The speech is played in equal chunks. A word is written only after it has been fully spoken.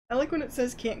I like when it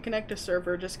says can't connect to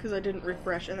server just because I didn't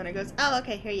refresh, and then it goes, oh,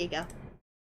 okay, here you go.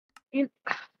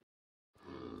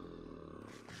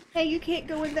 Hey, you can't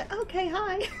go in there. Okay,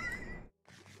 hi.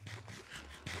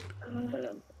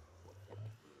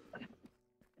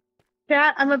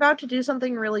 Chat, I'm about to do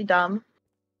something really dumb.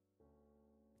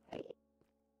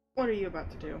 What are you about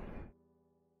to do?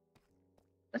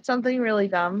 It's something really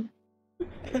dumb.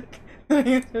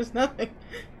 There's nothing.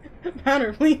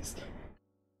 Banner, please.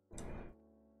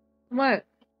 What?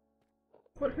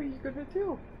 What are you gonna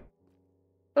do?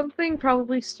 Something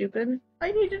probably stupid.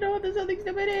 I need to know what the something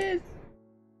stupid is.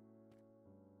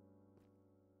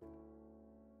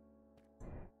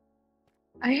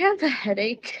 I have a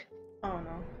headache. Oh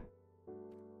no.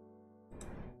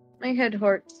 My head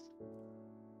hurts.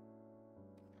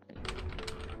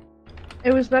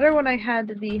 It was better when I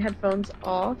had the headphones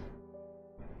off.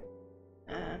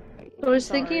 So I was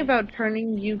thinking about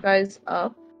turning you guys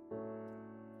up.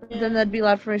 Yeah. Then that'd be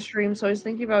loud for my stream, so I was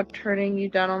thinking about turning you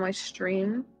down on my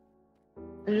stream.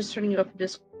 And just turning you up in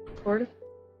Discord.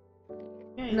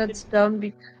 Yeah, and that's dumb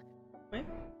because... Wait?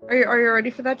 Are you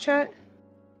ready for that, chat?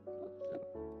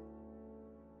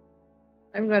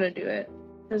 I'm gonna do it.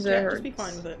 Because it hurts. Just be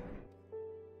fine with it.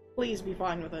 Please be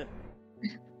fine with it.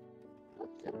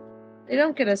 They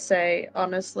don't get a say,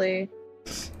 honestly.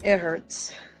 It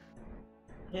hurts.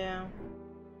 Yeah.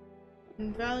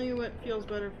 And value what feels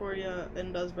better for you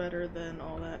and does better than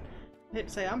all that. I hate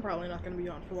to say, I'm probably not going to be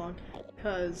on for long,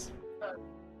 because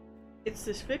it's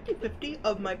this 50-50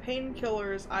 of my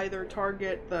painkillers either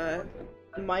target the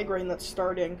migraine that's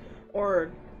starting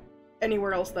or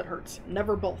anywhere else that hurts.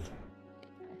 Never both.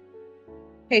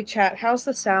 Hey chat, how's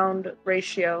the sound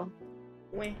ratio?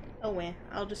 Weh. Oh weh.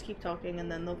 I'll just keep talking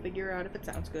and then they'll figure out if it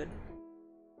sounds good.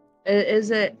 Is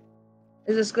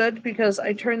this good? Because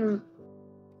I turned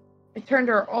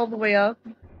her all the way up.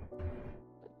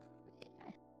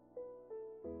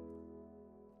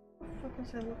 What was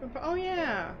I looking for? Oh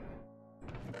yeah!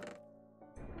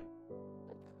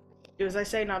 Do as I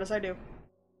say, not as I do.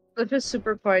 Flip is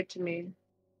super quiet to me.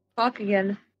 Talk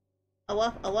again. A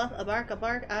luff, a bark,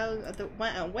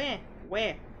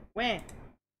 where?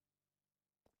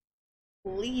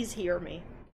 Please hear me.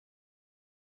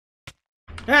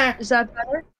 Ah! Is that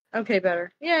better? Okay,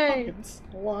 better. Yay! Fucking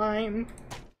slime.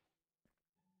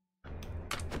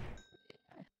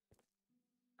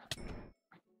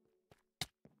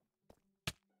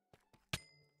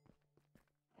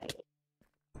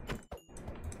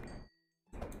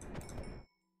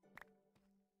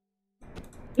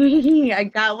 I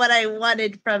got what I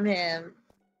wanted from him.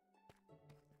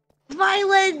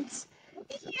 Violence!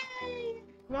 Yay!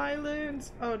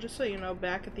 Violence! Oh, just so you know,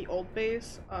 back at the old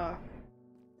base,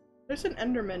 there's an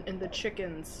Enderman in the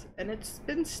chickens, and it's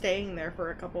been staying there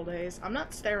for a couple days. I'm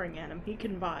not staring at him, he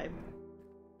can vibe.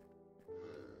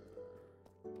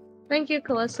 Thank you,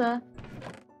 Calissa.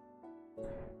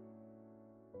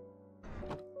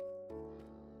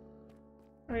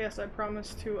 Oh yes, I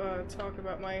promised to, talk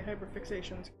about my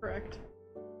hyperfixations, correct?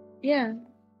 Yeah.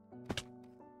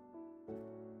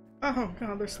 Oh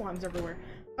god, there's slimes everywhere.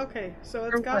 Okay, so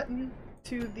it's gotten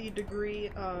to the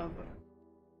degree of...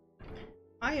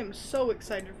 I am so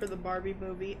excited for the Barbie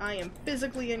movie, I am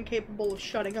physically incapable of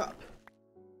shutting up.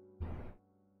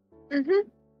 Mm-hmm.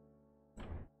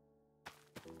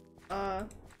 A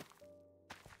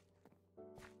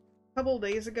couple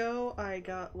days ago, I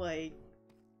got, like,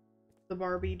 the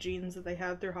Barbie jeans that they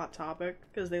have through Hot Topic,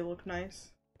 because they look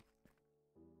nice.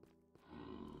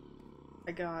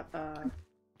 I got,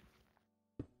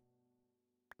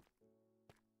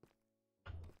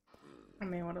 I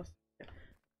mean, what else?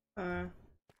 I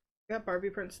got Barbie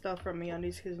print stuff from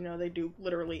MeUndies, because, you know, they do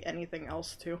literally anything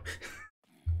else, too.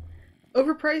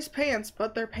 Overpriced pants,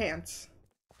 but they're pants.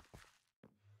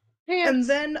 And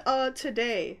then,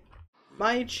 today,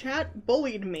 my chat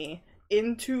bullied me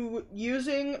into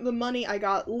using the money I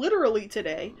got literally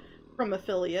today from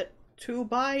affiliate to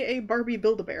buy a Barbie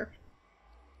Build-A-Bear.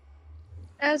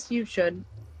 As you should.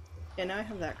 And now I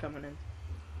have that coming in.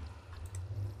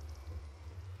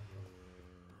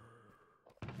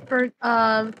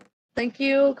 Thank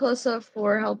you, Calissa,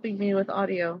 for helping me with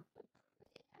audio.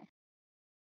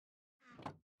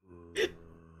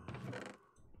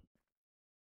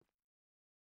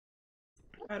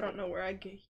 I don't know where I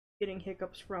get getting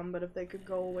hiccups from, but if they could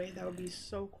go away, that would be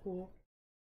so cool.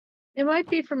 It might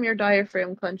be from your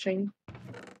diaphragm clenching.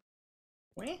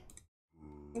 What?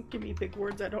 Don't give me big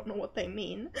words, I don't know what they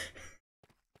mean.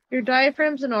 Your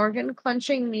diaphragm's an organ,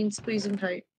 clenching means squeezing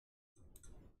tight.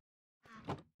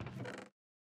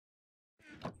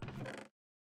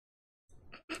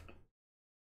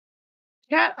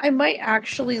 Cat, I might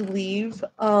actually leave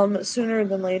sooner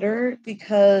than later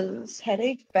because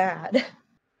headache bad.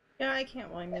 Yeah, I can't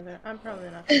blame you there. I'm probably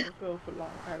not gonna go for long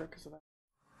either because of that.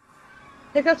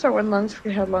 Hiccups are when lungs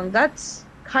forget how lung. That's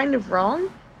kind of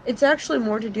wrong. It's actually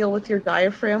more to deal with your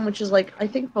diaphragm, which is like I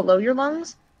think below your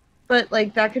lungs, but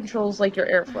like that controls like your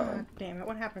airflow. Damn it!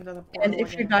 What happened to the And portal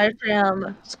if your again?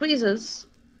 diaphragm squeezes,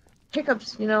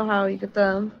 hiccups, you know how you get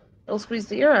them, it'll squeeze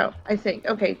the air out, I think.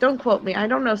 Okay, don't quote me. I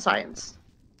don't know science.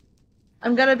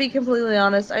 I'm gonna be completely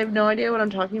honest. I have no idea what I'm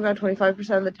talking about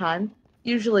 25% of the time.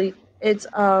 Usually it's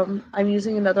I'm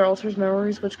using another alter's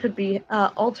memories, which could be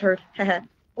altered,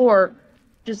 or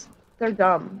just they're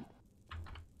dumb.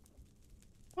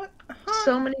 What? Huh?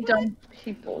 So many What? dumb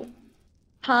people.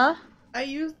 Huh? I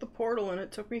used the portal and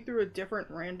it took me through a different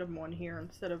random one here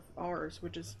instead of ours,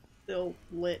 which is still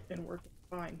lit and working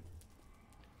fine.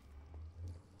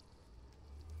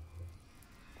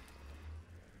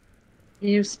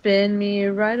 You spin me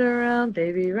right around,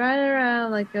 baby, right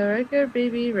around like a record,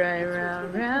 baby, right That's what's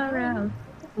around, really the round, hell? round.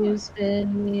 What the You fuck?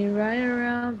 spin me right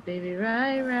around, baby,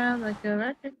 right around like a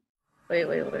record. Wait.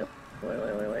 Wait.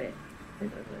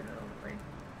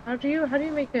 How do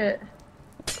you make it?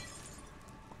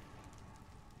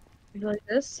 Is it like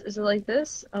this? Is it like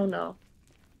this? Oh no.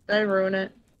 Did I ruin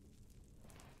it?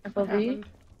 What FOV? happened?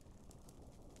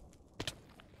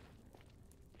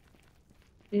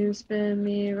 You spin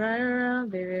me right around,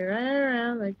 baby, right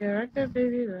around like a record,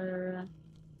 baby, right around.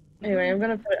 Anyway, I'm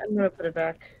gonna put it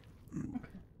back. Okay.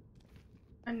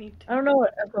 I need I to. don't know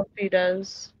what FOV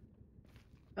does.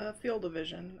 Field of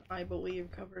vision, I believe,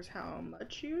 covers how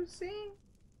much you see?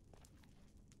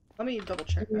 Let me double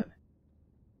check that.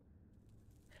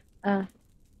 Uh,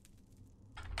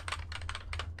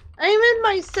 I'm in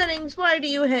my settings. Why do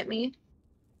you hit me?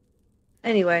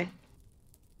 Anyway,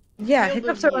 yeah, Field of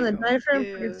hiccups are when the view diaphragm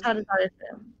forgets is... how to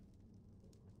diaphragm.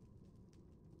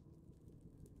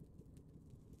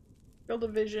 Field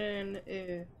of vision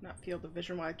is... Not field of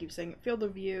vision, why I keep saying it. Field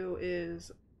of view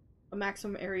is a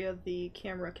maximum area the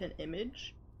camera can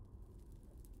image.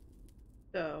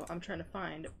 So I'm trying to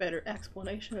find a better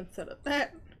explanation instead of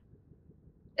that.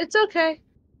 It's okay.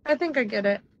 I think I get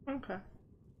it. Okay.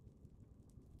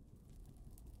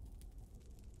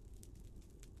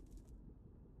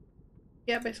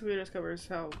 Yeah, basically it just covers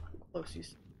how close you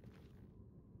see.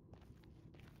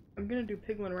 I'm gonna do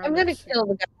piglin I'm gonna roundups. kill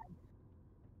the guy.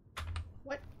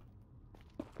 What?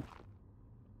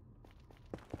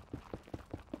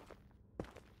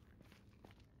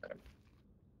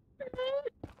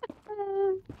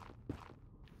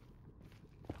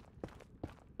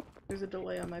 There's a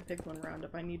delay on my piglin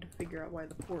roundup. I need to figure out why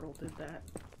the portal did that.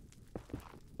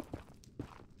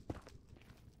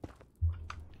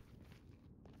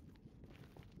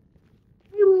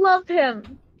 I love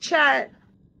him. Chat,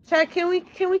 can we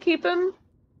keep him?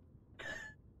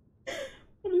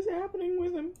 What is happening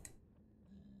with him?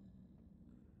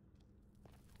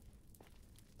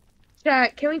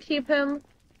 Chat, can we keep him?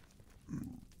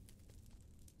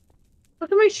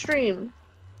 Look at my stream.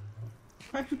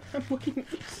 I'm looking at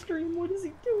the stream. What is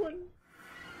he doing?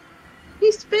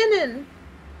 He's spinning.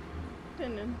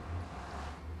 Spinning.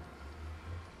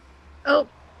 Oh.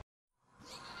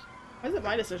 Why is it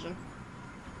my decision?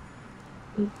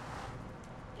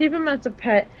 Keep him as a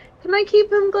pet. Can I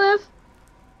keep him, Glyph?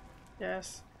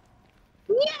 Yes.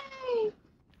 Yay!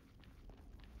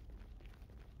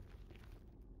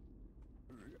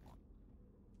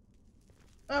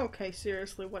 Okay,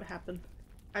 seriously, what happened?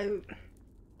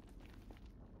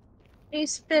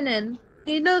 He's spinning.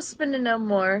 He knows spinning no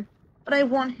more, but I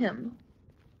want him.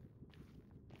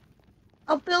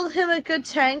 I'll build him a good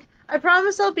tank. I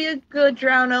promise I'll be a good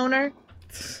drown owner.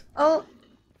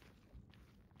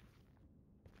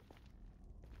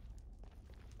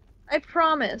 I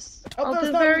promise. Oh, I'll that was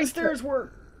do not where very the stairs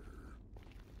were!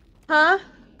 Huh?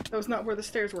 That was not where the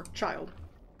stairs were, child.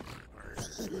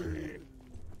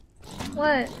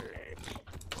 What?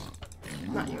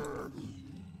 Not you.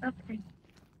 Okay.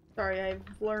 Sorry, I've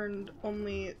learned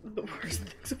only the worst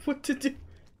things of what to do.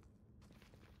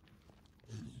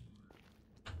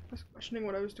 I was questioning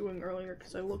what I was doing earlier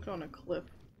because I looked on a cliff.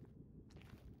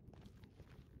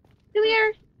 Come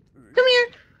here. Come here.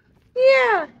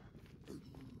 Yeah.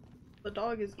 The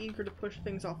dog is eager to push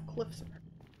things off cliffs.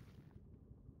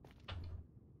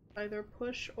 Either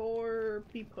push or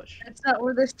be pushed. That's not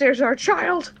where the stairs are,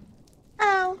 child.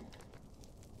 Ow.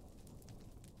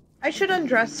 I should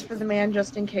undress for the man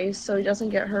just in case so he doesn't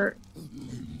get hurt.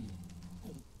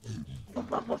 Blah,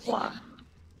 blah, blah, blah.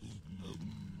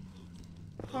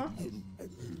 Huh?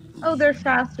 Oh, they're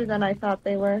faster than I thought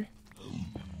they were.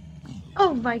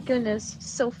 Oh my goodness,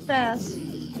 so fast.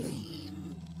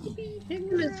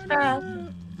 Him is fast.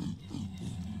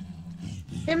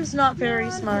 Him's not very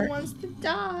smart. Who wants to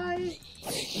die?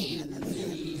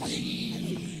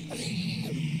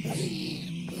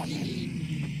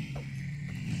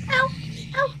 Ow!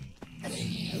 Ow!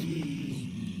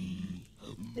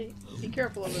 Be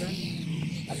careful over there.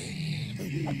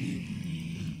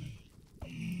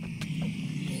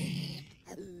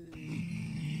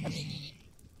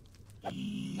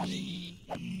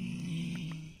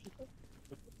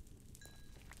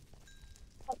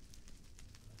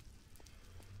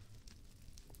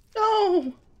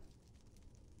 No!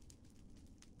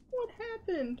 What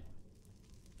happened?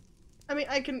 I mean,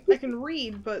 I can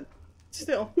read, but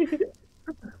still.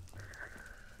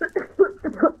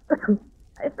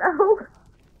 I fell.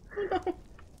 No.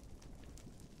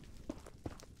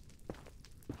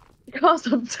 Cause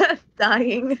of death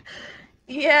dying.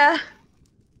 Yeah.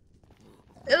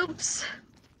 Oops.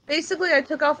 Basically, I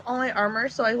took off all my armor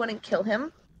so I wouldn't kill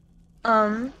him.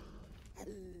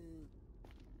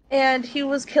 And he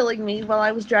was killing me while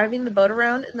I was driving the boat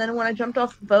around, and then when I jumped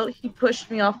off the boat, he pushed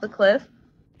me off the cliff.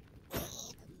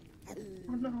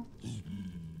 Oh no.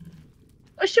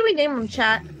 What should we name him,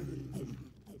 chat?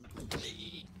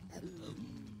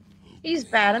 He's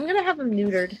bad. I'm gonna have him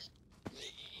neutered.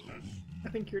 I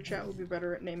think your chat would be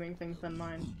better at naming things than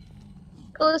mine.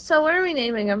 Calista, what are we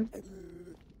naming him?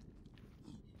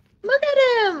 Look at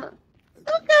him!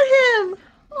 Look at him!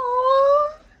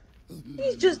 Aww!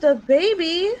 He's just a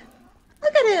baby!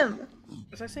 Look at him!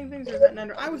 Was I seeing things or is that an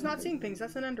Enderman? I was not seeing things,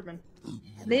 that's an Enderman.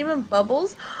 Name him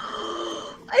Bubbles?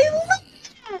 I love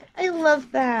that! I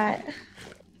love that!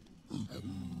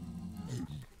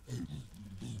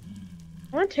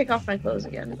 I want to take off my clothes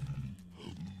again.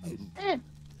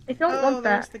 I don't want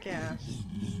there's that. the gas.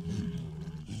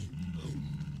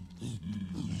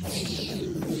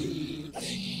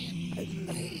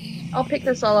 I'll pick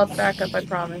this all up back up, I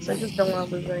promise. I just don't want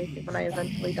to lose anything when I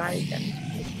eventually die again.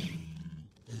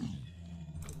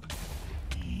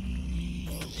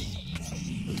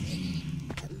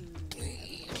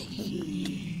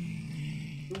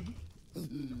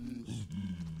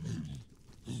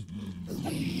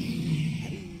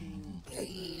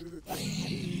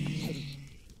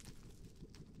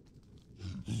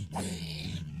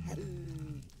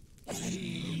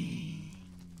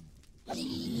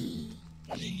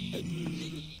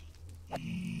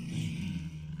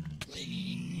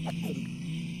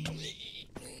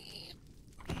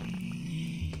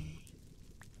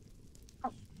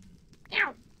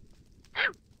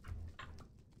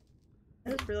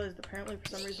 I just realized apparently for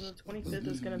some reason the 25th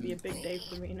is gonna be a big day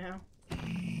for me now.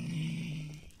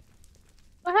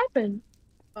 What happened?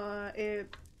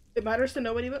 It matters to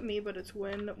nobody but me, but it's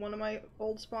when one of my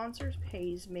old sponsors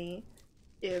pays me.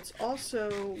 It's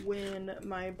also when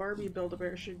my Barbie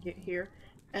Build-A-Bear should get here,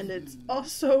 and it's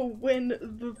also when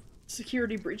the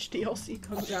Security Breach DLC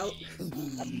comes out.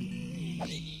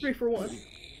 3 for 1.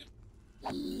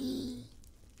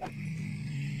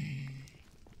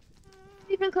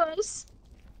 Even close.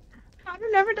 Powder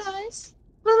never dies.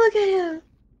 But look at him.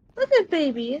 Look at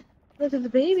baby. Look at the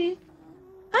baby.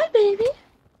 Hi, baby.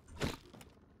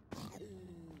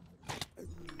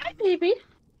 Hi, baby.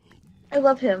 I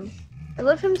love him. I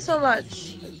love him so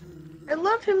much. I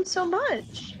love him so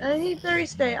much. And I need to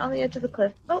stay on the edge of the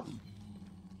cliff. Oh.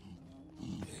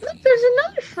 Look, there's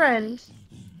another friend.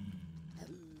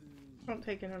 Don't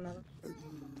take in another.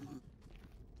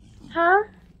 Huh?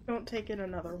 Don't take in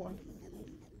another one.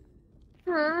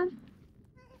 Hmm.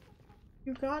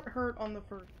 You got hurt on the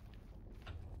first.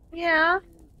 Yeah.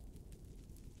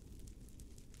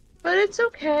 But it's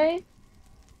okay.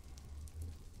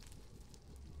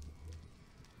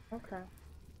 Okay.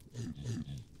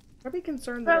 I'd be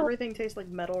concerned that Oh. everything tastes like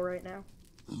metal right now.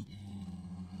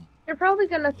 You're probably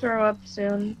gonna throw up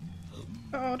soon.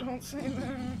 Oh, don't say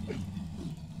that.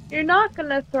 You're not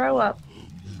gonna throw up.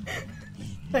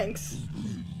 Thanks.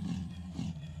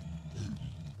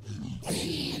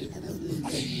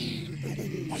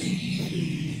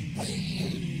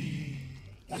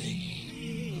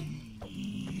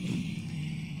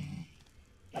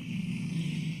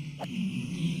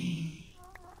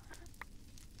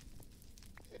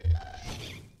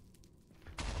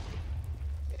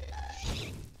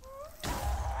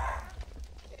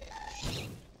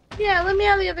 Yeah, let me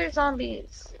have the other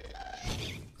zombies.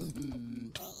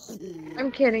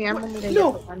 I'm kidding, I'm only gonna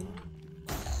No. get one.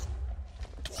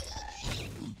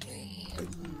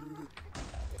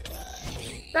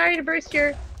 Sorry to burst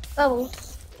your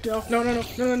bubbles. No, no, no, no,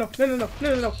 no, no, no, no, no, no,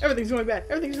 no, no, no. Everything's going bad.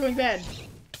 Everything's going bad.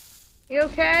 You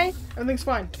okay? Everything's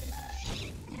fine.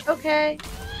 Okay.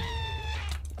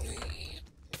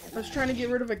 I was trying to get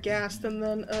rid of a ghast and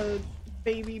then a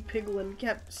baby piglin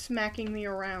kept smacking me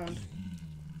around.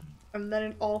 And then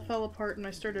it all fell apart and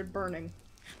I started burning.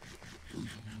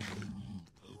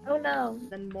 Oh no.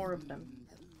 Then more of them.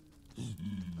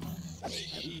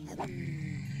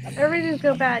 Everything's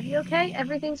go bad. You okay?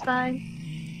 Everything's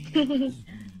fine.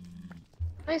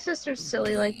 My sister's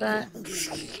silly like that.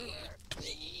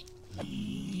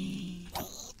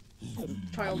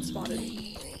 Child spotted.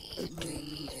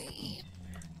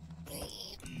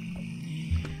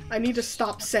 I need to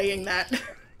stop saying that.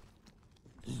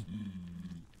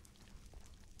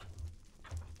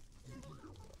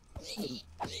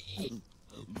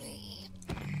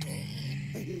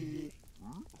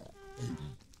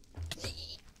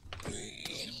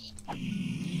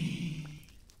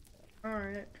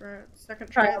 Alright, second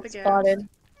try at the gas. Spotted.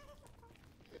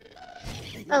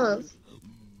 Hello.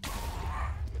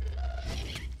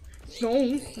 No,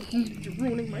 you're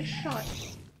ruining my shot.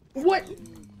 What?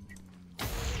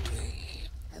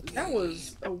 That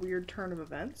was a weird turn of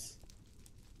events.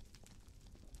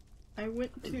 I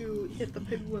went to hit the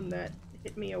piglin that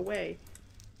hit me away,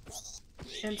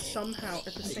 and somehow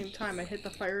at the same time I hit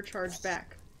the fire charge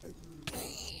back.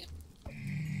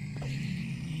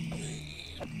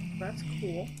 That's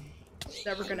cool.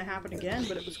 Never gonna happen again,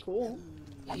 but it was cool.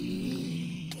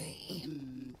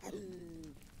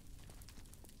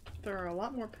 There are a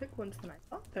lot more piglins than I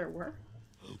thought there were.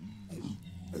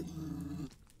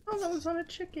 Oh, that was on a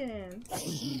chicken!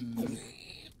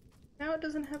 Now it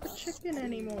doesn't have a chicken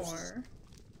anymore.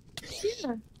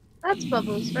 Yeah, that's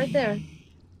Bubbles right there.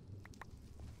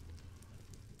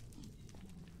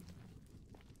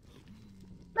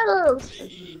 Bubbles!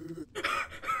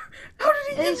 How did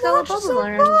he And he's get got a bubble so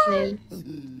around far? his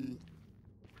name.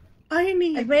 I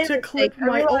need to clip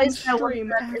my own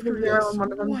stream after this.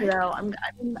 One of them zero.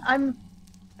 I'm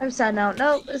sad now.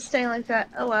 No, it's staying like that.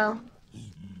 Oh well.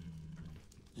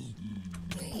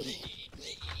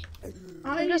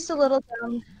 I'm just a little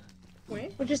down.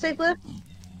 Wait. What'd you say, Cliff?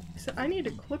 I said I need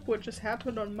to clip what just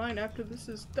happened on mine after this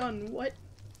is done. What?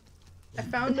 I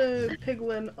found a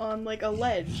piglin on like a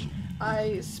ledge.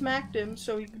 I smacked him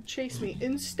so he could chase me.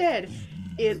 Instead,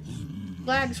 it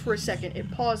lags for a second, it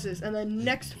pauses, and then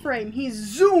next frame, he's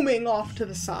zooming off to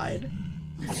the side.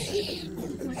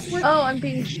 What? Oh, I'm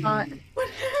being shot. What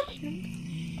happened?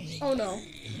 Oh no.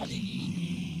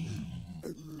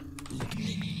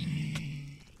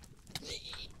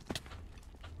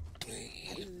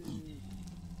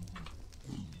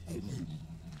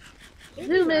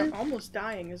 Zooming. Almost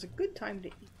dying is a good time to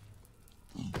eat.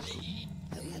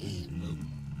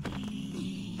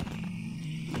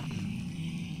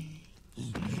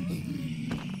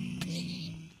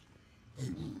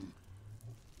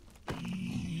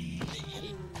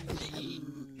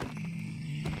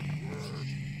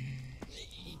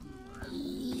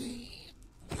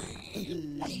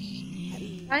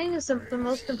 Dying is the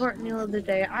most important meal of the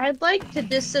day. I'd like to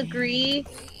disagree.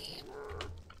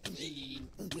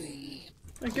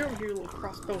 Like, get over here, you little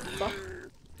crossbow fuck.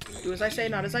 Do as I say,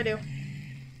 not as I do.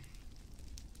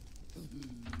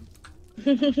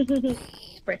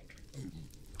 Frick.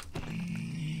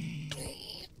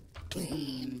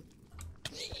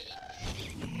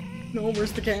 No,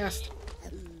 where's the cast?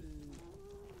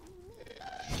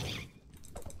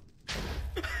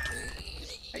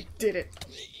 I did it.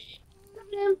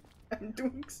 I'm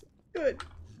doing so good.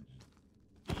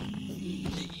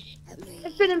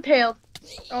 I've been impaled.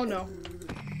 Oh no.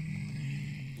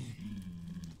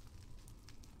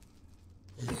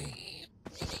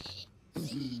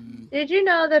 Did you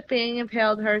know that being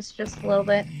impaled hurts just a little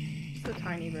bit? Just a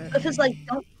tiny bit. If it's like,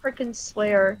 don't frickin'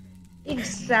 swear.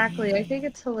 Exactly, I think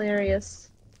it's hilarious.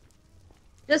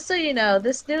 Just so you know,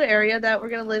 this new area that we're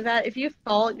gonna live at, if you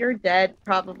fall, you're dead,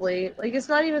 probably. Like, it's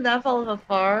not even that far of a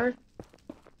far.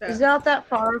 Yeah. It's not that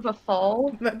far of a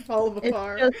fall. That fall of a It's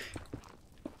far. just...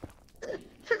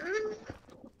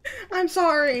 I'm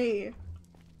sorry!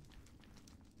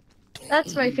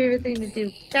 That's my favorite thing to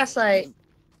do. Gaslight.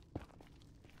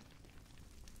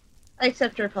 I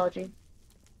accept your apology.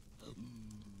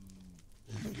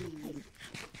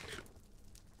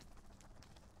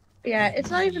 Yeah, it's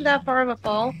not even that far of a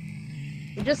fall.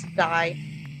 You just die.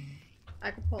 I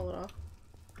can pull it off.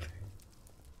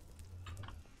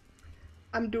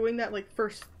 I'm doing that like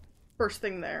first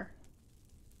thing there.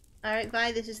 Alright,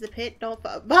 bye, this is the pit, don't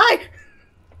fall. Bye!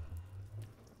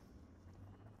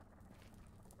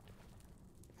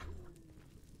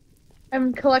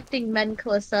 I'm collecting men,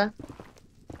 Calissa.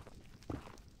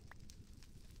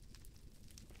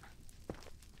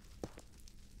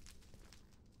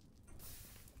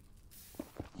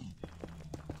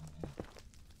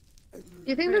 Do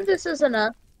you think that this is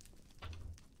enough?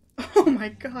 Oh my my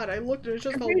god, I looked and it's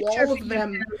just I'm a pretty wall sure of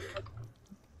them.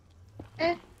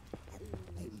 Eh,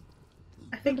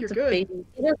 I think you're it's a good. baby.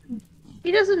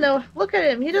 He doesn't know. Look at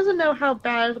him. He doesn't know how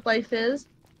bad life is.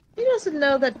 He doesn't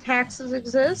know that taxes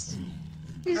exist.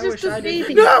 He's I just wish a I did.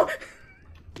 baby. No!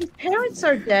 His parents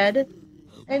are dead,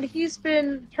 and he's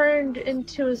been turned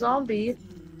into a zombie.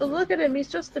 But look at him. He's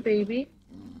just a baby.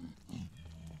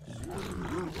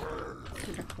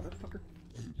 Motherfucker.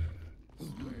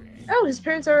 Oh, his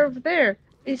parents are over there.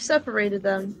 We've separated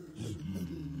them.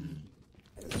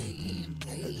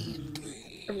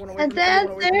 Everyone away And from me, then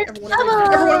everyone away from me, there's everyone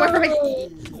away from me, everyone away from me!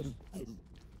 Summer!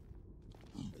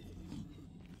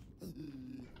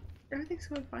 Everything's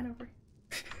going fine over here.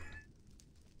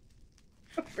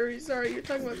 I'm very sorry, you're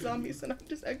talking about zombies and I'm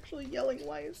just actually yelling,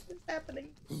 why is this happening?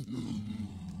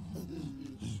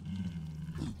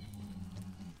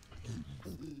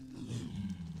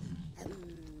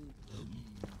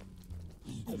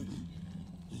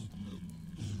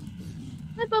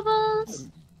 Hi, Bubbles!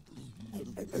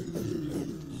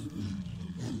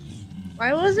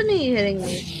 Why wasn't he hitting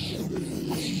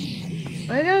me?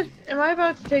 Am I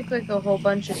about to take like a whole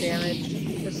bunch of damage?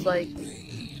 Just like...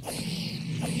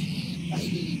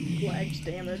 Flags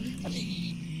damage.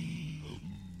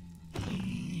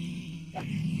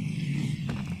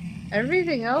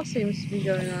 Everything else seems to be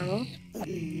going normal.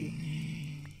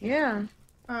 Yeah.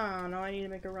 Oh no, I need to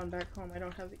make a run back home. I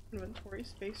don't have the inventory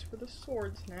space for the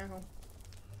swords now.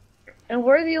 And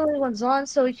we're the only ones on,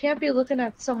 so we can't be looking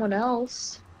at someone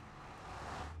else.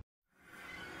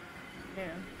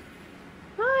 Yeah.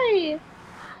 Hi!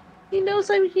 He knows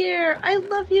I'm here! I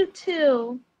love you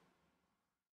too!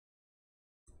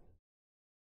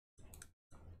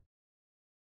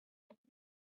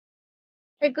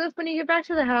 Hey Glyph, when you get back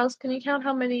to the house, can you count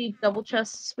how many double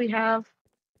chests we have?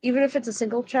 Even if it's a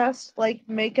single chest, like,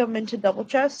 make them into double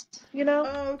chests, you know?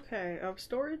 Okay, of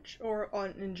storage or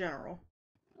on in general?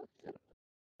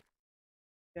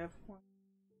 We have 1,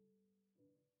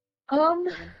 Um,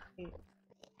 7, 8,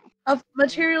 of 11,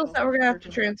 materials 12, that we're gonna have to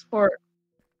 13. transport.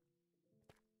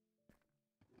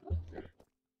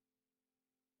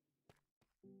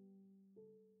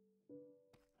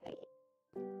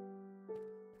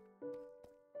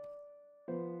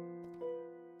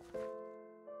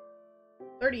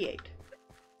 $38.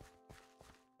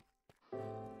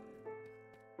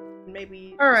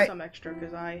 Maybe Alright. some extra,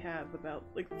 because I have about,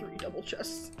 like, 3 double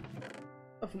chests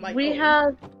of my We own.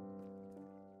 have...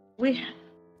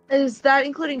 Is that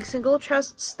including single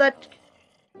chests that...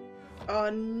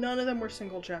 None of them were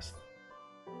single chests.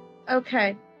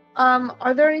 Okay.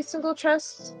 Are there any single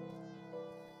chests?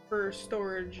 For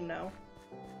storage, no.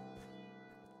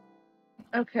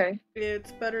 Okay.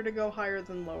 It's better to go higher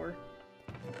than lower.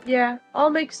 Yeah,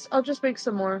 I'll just make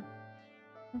some more.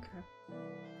 Okay.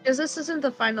 Because this isn't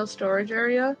the final storage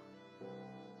area.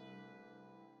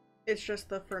 It's just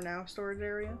the for now storage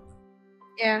area?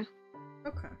 Yeah.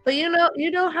 Okay. But you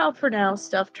know how for now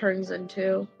stuff turns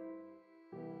into.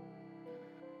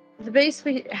 The base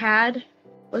we had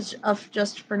was of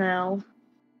just for now.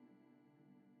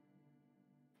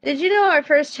 Did you know our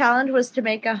first challenge was to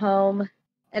make a home,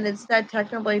 and instead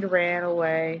Technoblade ran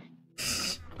away?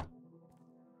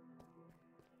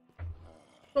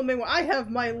 Well, meanwhile, I have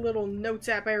my little notes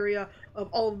app area of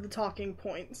all of the talking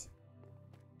points.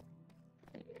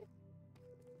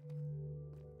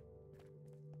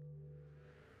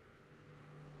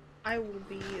 I will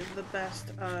be the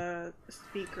best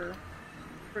speaker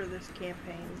for this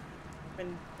campaign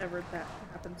whenever that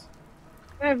happens.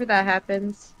 Whenever that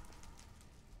happens.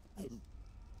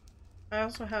 I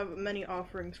also have many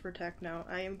offerings for tech now.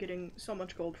 I am getting so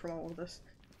much gold from all of this.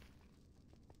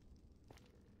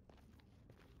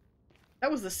 That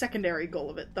was the secondary goal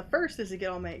of it. The first is to get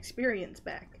all my experience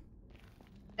back.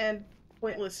 And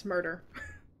pointless murder.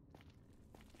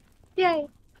 Yay!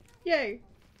 Yay!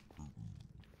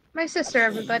 My sister,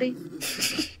 everybody.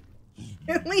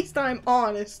 At least I'm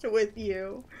honest with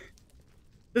you.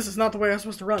 This is not the way I was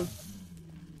supposed to run.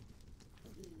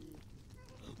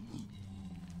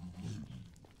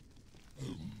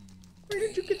 Where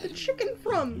did you get the chicken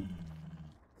from?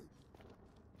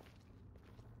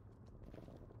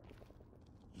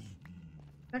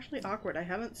 Actually awkward. I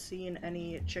haven't seen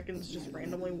any chickens just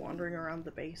randomly wandering around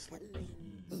the base lately.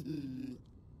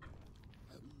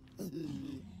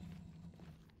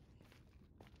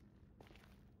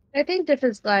 I think Diff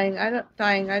is dying. I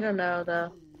don't know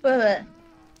though. But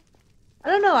I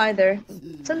don't know either.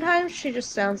 Sometimes she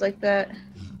just sounds like that.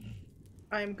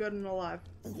 I am good and alive.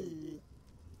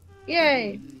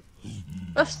 Yay!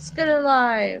 Buff's good and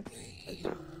alive.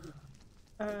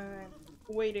 Uh,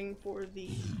 waiting for the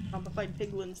zombified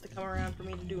piglins to come around for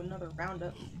me to do another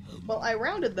roundup. Well, I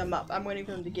rounded them up. I'm waiting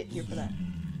for them to get here for that.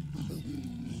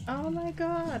 Oh my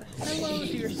god. Hello,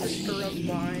 dear sister of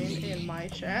mine in my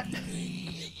chat.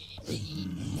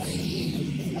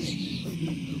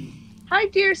 Hi,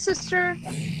 dear sister.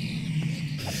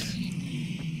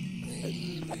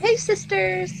 Hey,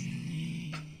 sisters.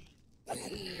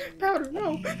 Powder,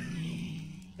 no.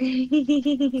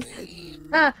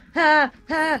 Ha ha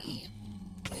ha.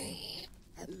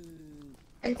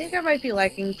 I think I might be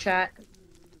liking chat.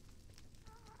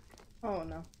 Oh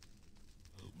no.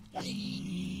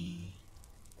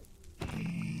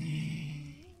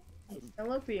 I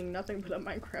love being nothing but a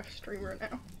Minecraft streamer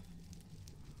now.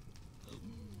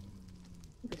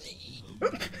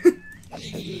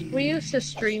 We used to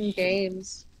stream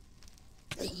games.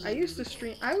 I used to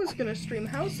stream- I was gonna stream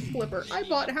House Flipper. I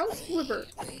bought House Flipper!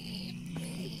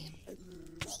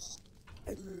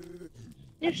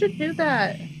 You should do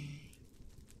that.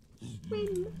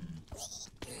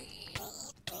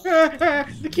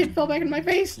 The kid fell back in my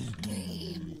face!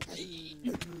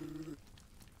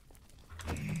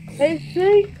 I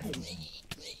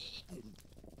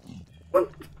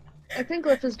think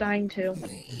Liff is dying too.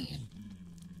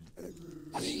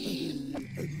 I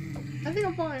think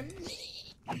I'm fine.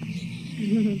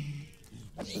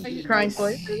 Crying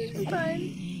boy. I'm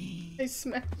fine. I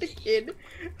smacked the kid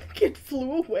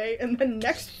flew away, and the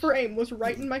next frame was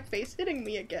right in my face hitting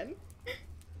me again.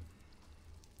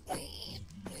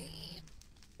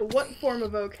 What form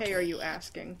of okay are you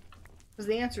asking? Because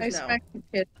the answer is no. I smacked the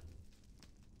kid.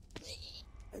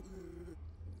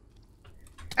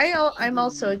 I'm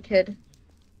also a kid.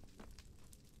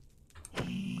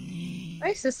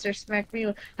 My sister smacked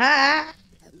me. Ah!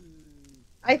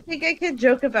 I think I can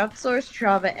joke about source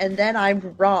trauma, and then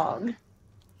I'm wrong.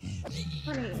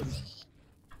 Honey.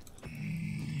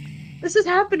 This has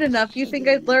happened enough. You think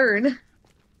I'd learn?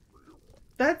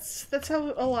 That's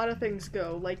how a lot of things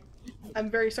go. Like, I'm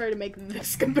very sorry to make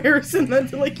this comparison then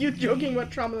to like you joking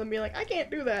about trauma and being like, I can't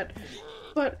do that.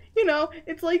 But, you know,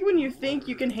 it's like when you think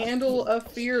you can handle a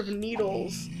fear of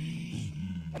needles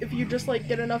if you just, like,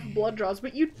 get enough blood draws,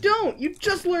 but you don't! You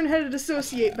just learn how to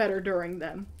dissociate better during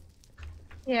them.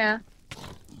 Yeah.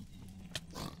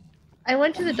 I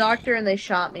went to the doctor and they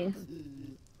shot me.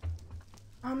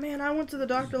 Oh man, I went to the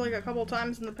doctor like a couple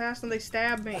times in the past and they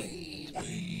stabbed me.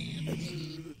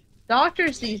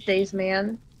 Doctors these days,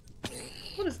 man.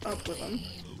 What is up with them?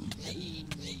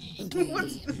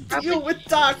 What's the deal with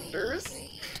doctors?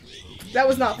 That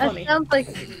was not funny.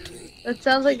 That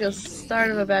sounds like the start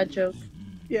of a bad joke.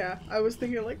 Yeah, I was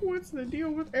thinking like, what's the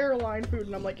deal with airline food?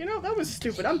 And I'm like, you know, that was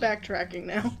stupid. I'm backtracking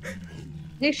now.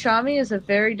 They shot me is a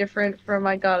very different from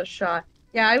I got a shot.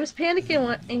 Yeah, I was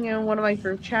panicking in one of my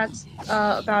group chats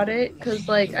about it, because,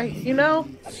 like,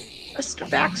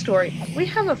 backstory. We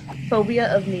have a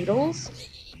phobia of needles,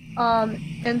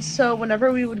 and so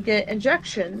whenever we would get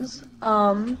injections,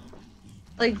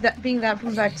 like that being that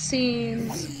from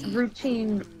vaccines,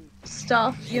 routine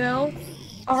stuff, you know,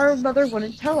 our mother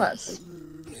wouldn't tell us.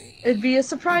 It'd be a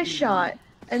surprise shot,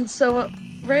 and so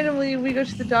randomly we go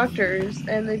to the doctors,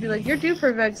 and they'd be like, "You're due for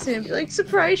a vaccine." I'd be like,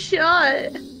 "Surprise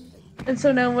shot!" And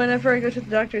so now whenever I go to the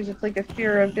doctors, it's like a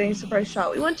fear of getting a surprise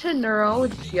shot. We went to neuro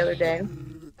the other day,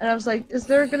 and I was like, "Is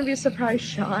there gonna be a surprise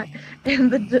shot?"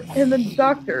 And the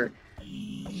doctor,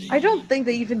 I don't think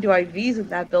they even do IVs in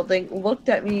that building, looked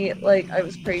at me like I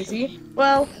was crazy.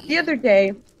 Well, the other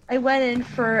day, I went in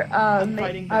for a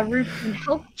routine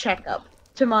health checkup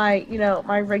to my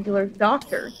regular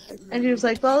doctor, and he was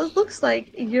like, "Well, it looks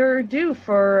like you're due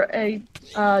for a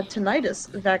tinnitus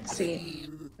vaccine."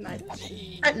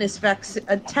 Tetanus vaccine.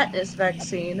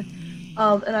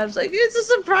 And I was like, "It's a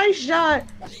surprise shot!"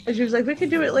 And she was like, "We can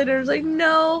do it later." I was like,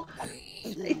 "No,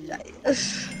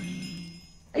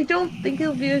 I don't think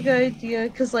it'll be a good idea,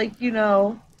 because, like, we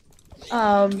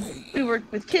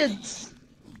work with kids,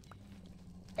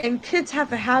 and kids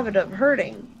have a habit of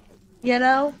hurting, you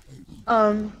know?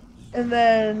 And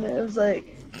then it was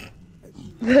like,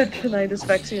 the tinnitus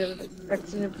vaccine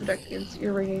of protect against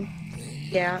ear ringing.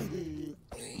 Yeah.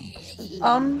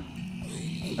 I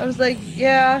was like,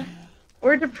 yeah,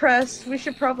 we're depressed, we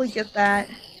should probably get that.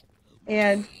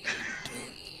 And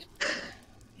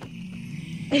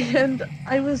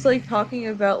I was like talking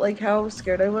about like how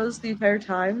scared I was the entire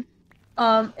time.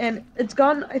 And it's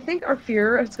gone, I think our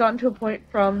fear has gotten to a point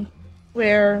from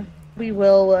where we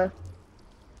will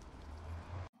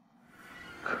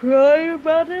cry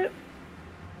about it,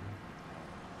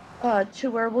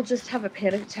 to where we'll just have a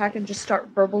panic attack and just start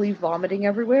verbally vomiting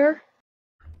everywhere.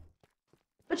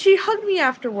 But she hugged me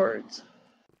afterwards.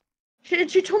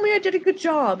 She told me I did a good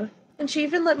job. And she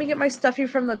even let me get my stuffy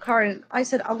from the car, and I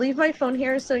said, I'll leave my phone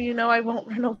here so you know I won't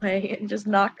run away and just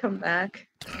not come back.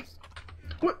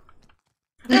 What?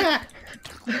 Ah!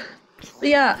 But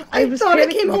yeah, I was thought I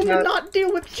came panicking home to about... not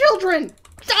deal with children!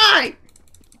 Die!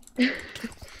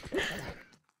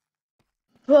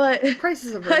 But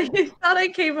Prices of I thought I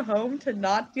came home to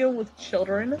not deal with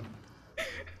children.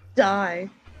 Die.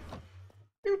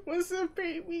 It was a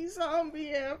baby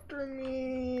zombie after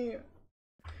me.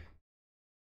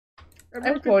 I I'm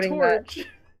broke a quoting that. torch.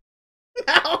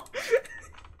 Ow!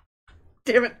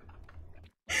 Damn it.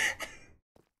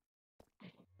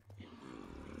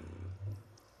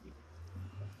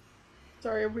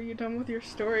 Sorry, were you done with your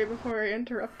story before I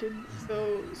interrupted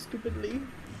so stupidly?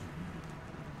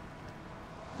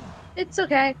 It's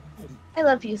okay. I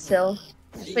love you still.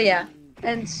 But yeah.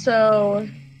 And so,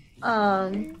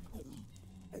 it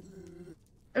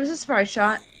was a surprise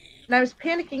shot. And I was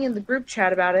panicking in the group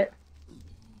chat about it.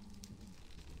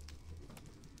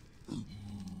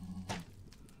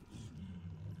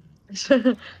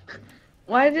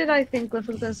 Why did I think Cliff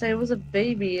was gonna say it was a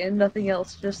baby and nothing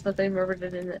else, just that they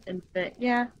murdered an infant?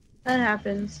 Yeah, that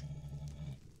happens.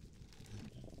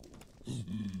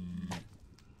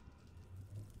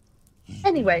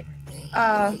 Anyway,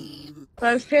 but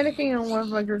I was panicking in one of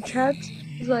my group chats.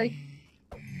 It was like,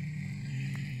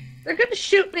 they're gonna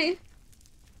shoot me!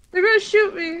 They're gonna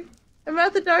shoot me! I'm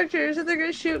at the doctor's and they're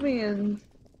gonna shoot me, and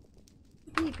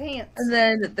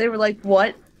then they were like,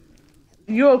 what?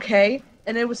 You okay?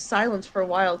 And it was silence for a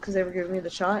while because they were giving me the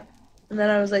shot. And then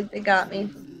I was like, they got me.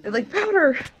 They're like,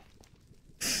 powder!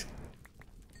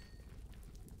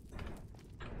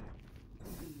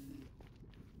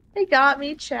 They got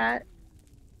me, chat.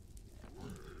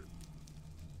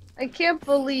 I can't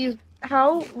believe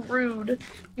how rude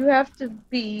you have to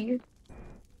be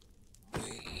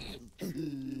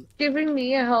giving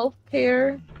me a health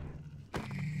care.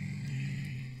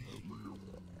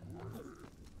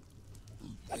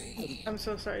 I'm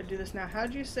so sorry to do this now.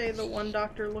 How'd you say the one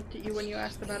doctor looked at you when you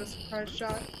asked about a surprise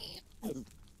shot?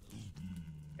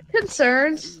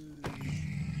 Concerns.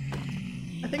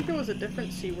 I think there was a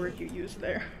different C word you used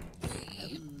there.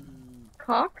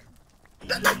 Cock?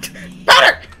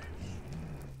 Powder!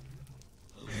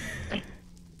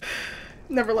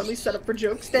 Never let me set up for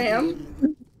jokes,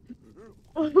 damn.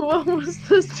 What was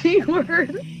the C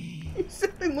word? You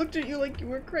said they looked at you like you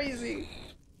were crazy.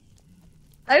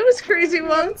 I was crazy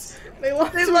once. They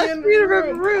locked me in a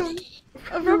rubber room.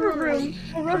 A rubber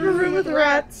room with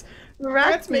rats. The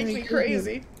rats make me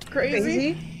crazy.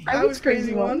 Crazy? I was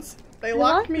crazy once. They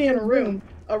locked me in a room.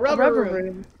 A rubber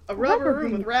room. A rubber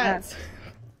room with rats.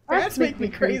 Rats make me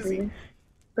crazy.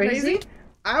 Crazy?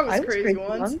 I was crazy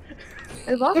once.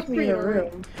 They locked me in a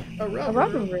room. A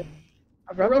rubber room.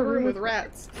 A rubber room with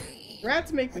rats.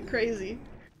 Rats make me crazy.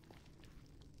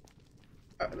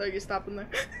 Are you stopping there?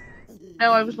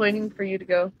 No, I was waiting for you to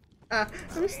go. Ah,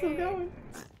 I'm still going.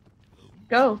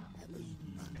 Go.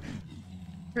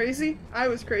 Crazy? I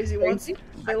was crazy once.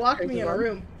 They locked me in a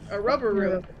room. A rubber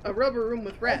room. A rubber room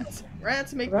with rats.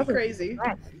 Rats make me crazy.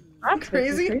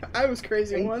 Crazy? I was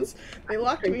crazy once. They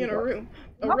locked me in a room.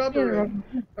 A rubber room.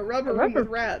 A rubber room with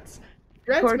rats.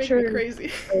 Rats make me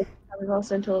crazy. I was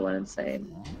also until it went insane.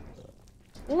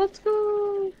 Let's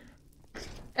go!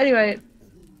 Anyway.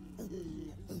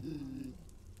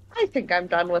 I think I'm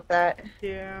done with that.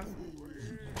 Yeah.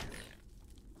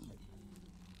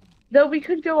 Though we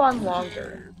could go on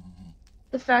longer.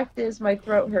 The fact is, my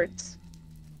throat hurts.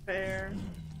 Fair.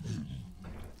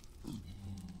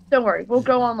 Don't worry, we'll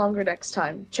go on longer next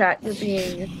time. Chat,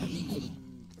 you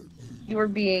are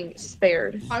being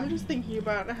spared. I'm just thinking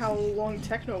about how long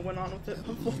Techno went on with it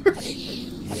before.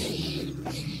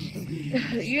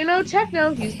 You know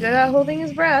Techno, he's good at holding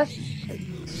his breath.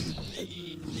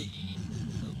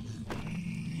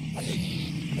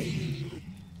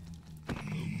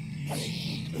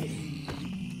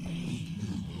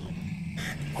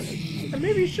 I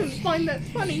maybe shouldn't find that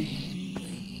funny.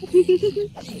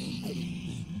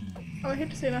 Oh, I hate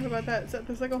to say enough about that. So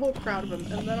there's like a whole crowd of them,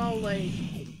 and then I'll like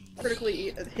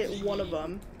critically hit one of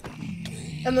them,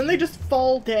 and then they just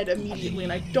fall dead immediately,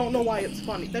 and I don't know why it's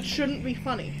funny. That shouldn't be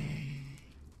funny.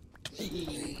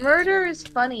 Murder is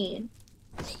funny.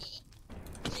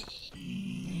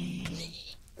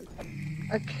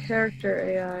 A character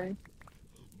AI.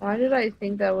 Why did I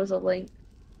think that was a link?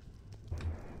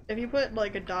 If you put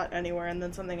like a dot anywhere and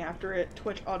then something after it,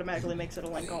 Twitch automatically makes it a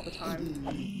link all the time.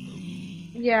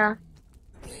 Yeah.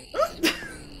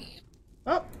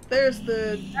 Oh, there's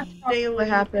the daily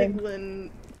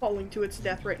piglin falling to its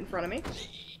death right in front of me.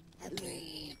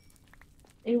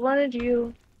 He wanted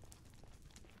you.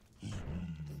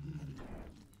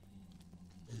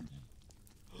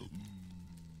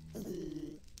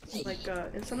 like,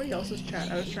 in somebody else's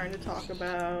chat, I was trying to talk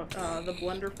about, the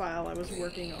Blender file I was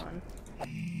working on.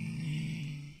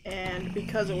 And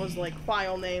because it was, like,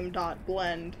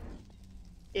 filename.blend,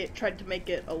 it tried to make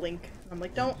it a link. I'm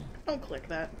like, don't click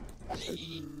that.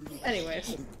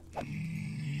 Anyways.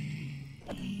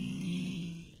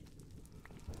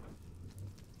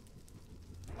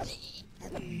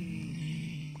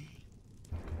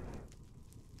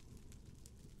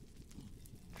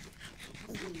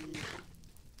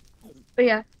 But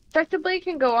yeah, effectively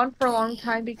can go on for a long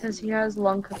time because he has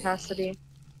lung capacity.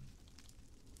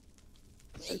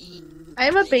 I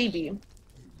am a baby.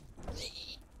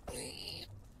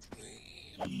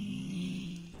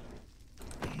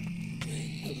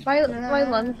 My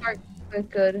lungs aren't that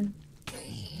good.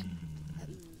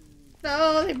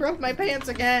 No, they broke my pants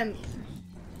again!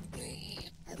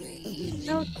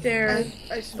 How dare.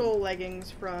 I stole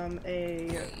leggings from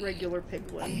a regular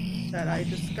piglin that I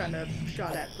just kind of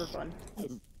shot at for fun.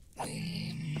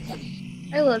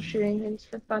 I love shooting things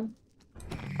for fun.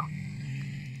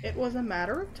 It was a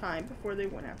matter of time before they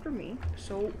went after me,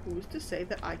 so who's to say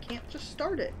that I can't just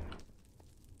start it?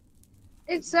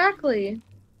 Exactly.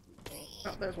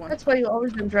 Oh, there's one. That's why you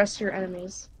always undress your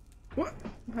enemies. What?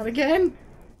 Not again!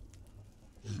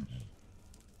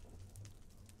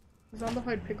 The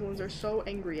zombified piglins are so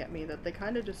angry at me that they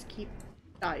kind of just keep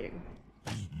dying.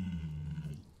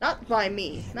 Not by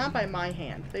me, not by my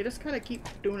hand. They just kind of keep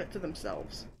doing it to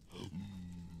themselves.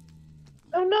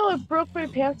 Oh no, it broke my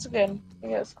pants again.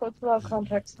 Yes, quotes without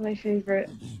context, my favorite.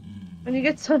 When you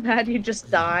get so mad, you just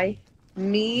die.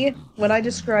 Me, when I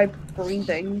describe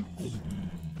breathing.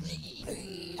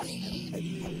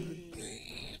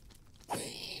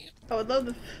 I would love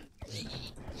the...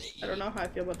 I don't know how I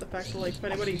feel about the fact that, like, if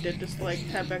anybody did just, like,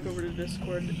 tab back over to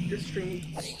Discord, your stream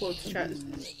quotes chat,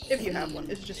 if you have one,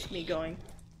 it's just me going.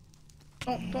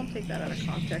 Don't take that out of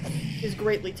context. Is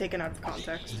greatly taken out of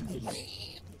context.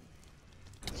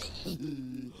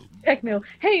 Techno.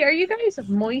 Hey, are you guys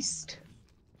moist?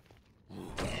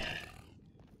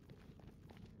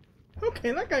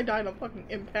 Okay, that guy died on fucking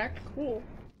impact. Cool.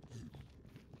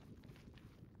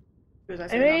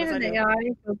 I made an AI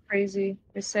go crazy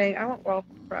by saying, I want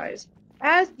waffle fries.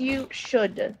 As you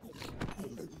should.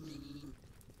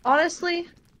 Honestly.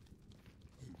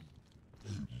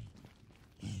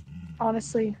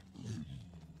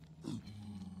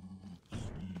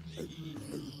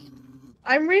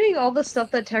 I'm reading all the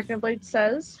stuff that Technoblade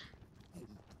says.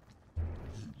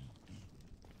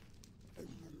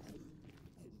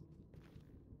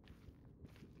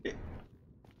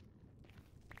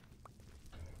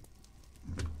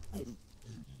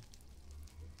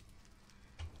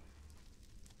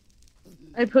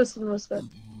 I posted most of it.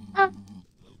 Ah.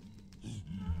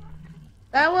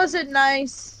 That wasn't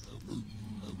nice.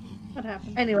 What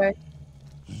happened? Anyway.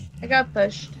 I got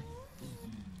pushed.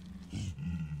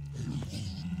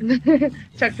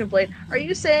 Technoblade. Are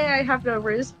you saying I have no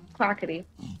riz? Clackety.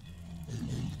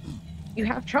 You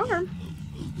have charm.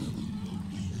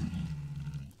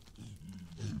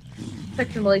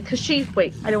 Technoblade. Cause she.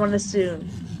 Wait, I don't want to assume.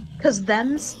 Cause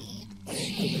them's.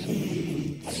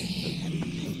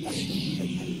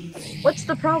 What's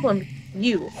the problem?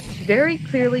 You. Very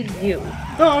clearly you.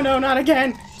 Oh no, not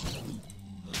again!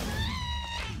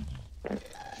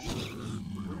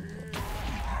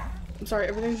 I'm sorry,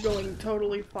 everything's going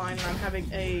totally fine and I'm having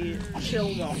a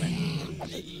chill moment.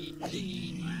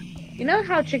 You know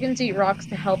how chickens eat rocks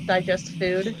to help digest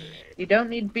food? You don't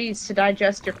need bees to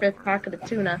digest your 5th packet of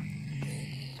tuna.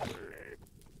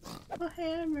 Oh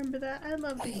hey, I remember that. I'd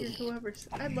love to meet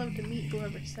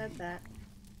whoever said that.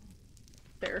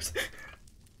 There's.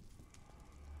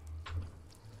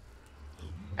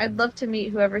 I'd love to meet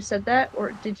whoever said that,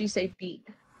 or did you say beat?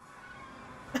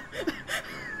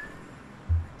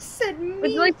 Said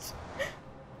meat!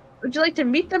 Would you like to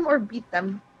meet them or beat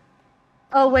them?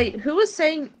 Oh wait, who was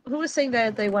saying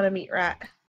that they want to meet Rat?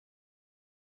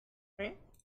 Right?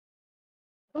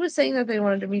 Who was saying that they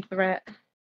wanted to meet the Rat?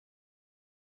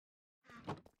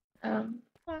 I'm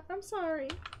sorry.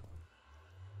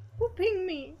 Who pinged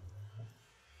me?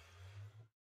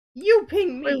 You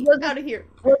pinged me! Wait, Out of here!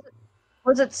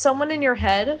 Was it someone in your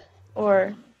head?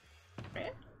 Or...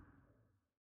 Right?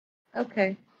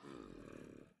 Okay.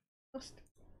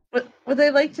 Would they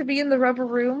like to be in the rubber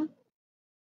room?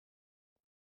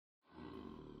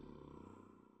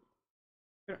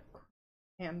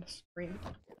 And screen.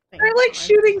 They're like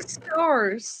shooting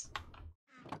stars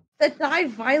that die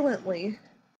violently.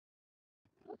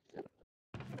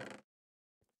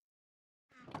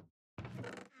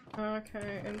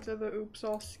 Okay, into the oops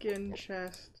all skin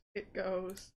chest it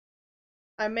goes.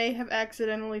 I may have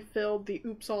accidentally filled the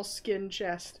oops all skin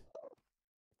chest.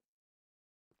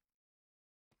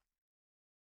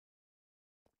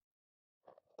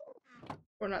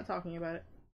 We're not talking about it.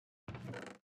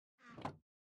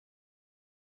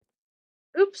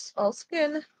 Oops, all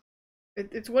skin.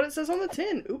 It's what it says on the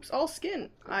tin. Oops, all skin.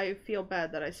 I feel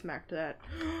bad that I smacked that.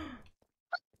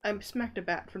 I smacked a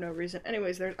bat for no reason.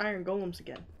 Anyways, there's iron golems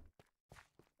again.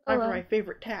 Time for my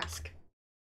favorite task.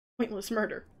 Pointless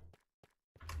murder.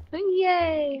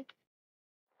 Yay!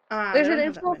 Ah, There's they an don't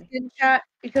have that info many. in chat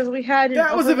because we had an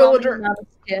That was a overwhelming villager! amount of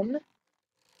skin.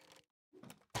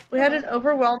 We had an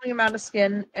overwhelming amount of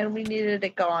skin and we needed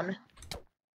it gone.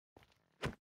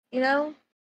 You know?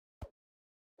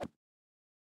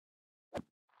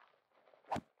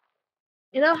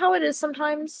 You know how it is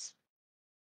sometimes?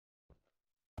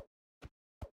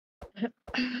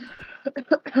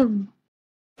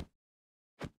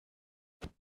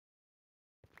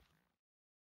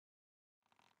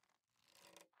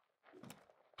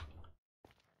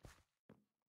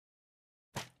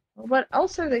 What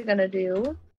else are they gonna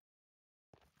do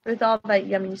with all that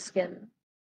yummy skin?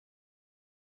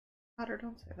 Potter,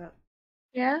 don't say that.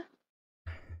 Yeah?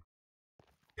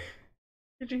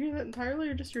 Did you hear that entirely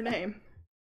or just your name?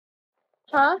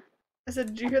 Huh? I said,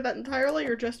 did you hear that entirely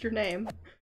or just your name?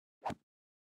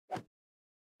 I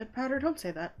said, Powder, don't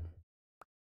say that.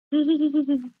 Oh,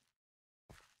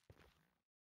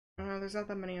 there's not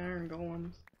that many iron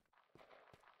golems.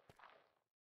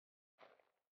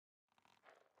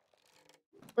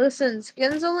 Listen,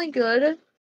 skin's only good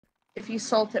if you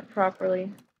salt it properly.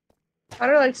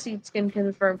 Powder likes to eat skin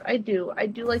confirmed. I do. I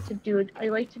do like to do it. I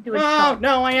like to do a chop. Oh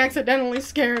no, I accidentally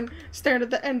stared at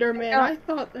the Enderman. I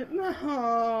thought that no,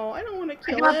 I don't want to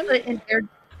kill him.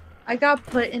 I got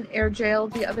put in air jail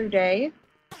the other day.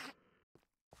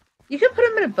 You can put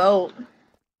him in a boat.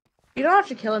 You don't have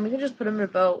to kill him, you can just put him in a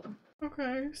boat.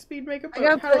 Okay, speed make a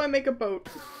boat. How do I make a boat?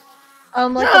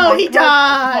 Like no, he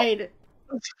died!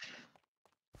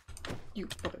 You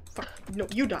motherfucker. No,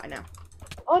 you die now.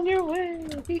 On your way,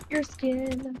 eat your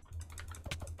skin.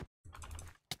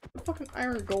 The fucking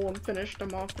iron golem finished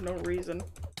him off for no reason.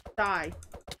 Die.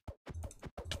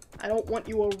 I don't want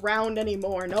you around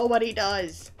anymore. Nobody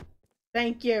does.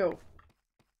 Thank you.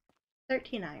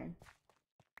 13 iron.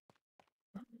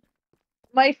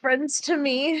 My friends to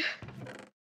me.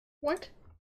 What?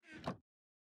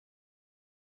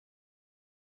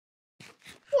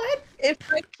 What? If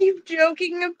I keep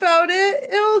joking about it,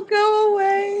 it'll go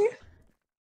away.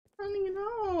 I don't even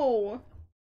know.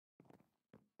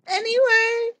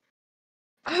 Anyway.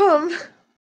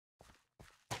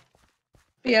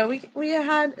 Yeah, we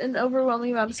had an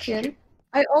overwhelming amount of skin.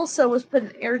 I also was put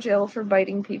in air jail for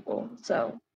biting people,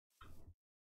 so.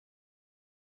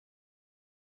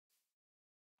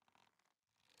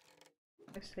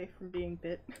 Am I safe from being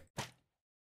bit?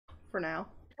 For now.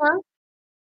 Huh?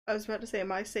 I was about to say,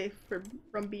 am I safe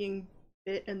from being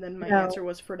bit? And then my No. answer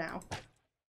was for now.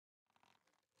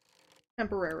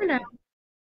 Temporarily. For now.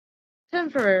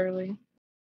 Temporarily.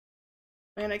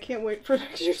 And I can't wait for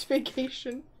next year's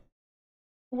vacation.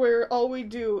 Where all we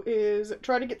do is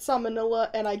try to get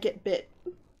salmonella and I get bit.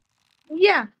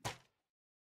 Yeah.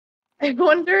 I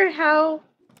wonder how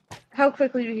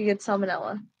quickly we can get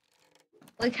salmonella.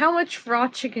 Like, how much raw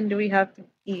chicken do we have to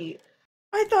eat?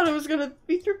 I thought it was gonna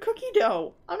be through cookie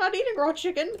dough. I'm not eating raw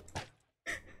chicken.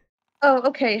 Oh,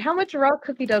 okay. How much raw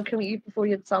cookie dough can we eat before we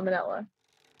get salmonella?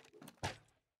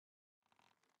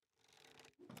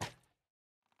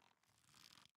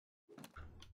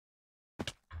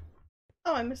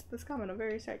 Oh, I missed this comment. I'm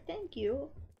very sorry. Thank you.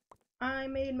 I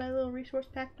made my little resource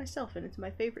pack myself, and it's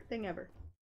my favorite thing ever.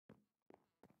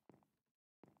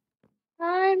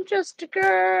 I'm just a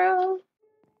girl.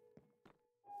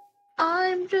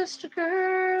 I'm just a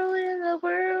girl in the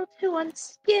world who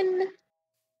wants skin.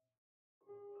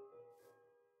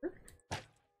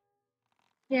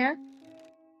 Yeah?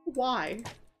 Why?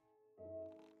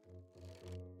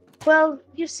 Well,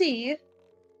 you see,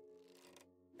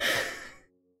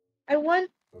 I want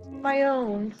my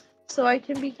own so I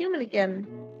can be human again.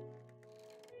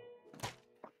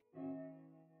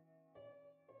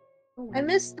 I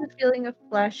miss the feeling of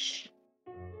flesh.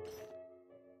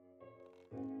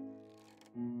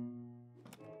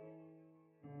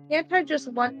 Can't I just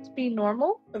want to be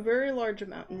normal? A very large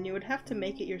amount, and you would have to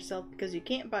make it yourself because you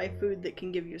can't buy food that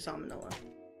can give you salmonella.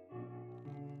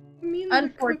 I mean,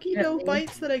 the cookie dough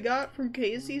bites that I got from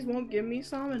Casey's won't give me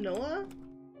salmonella?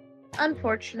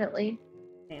 Unfortunately.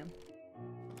 Damn.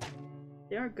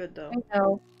 They are good though. I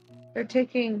know. They're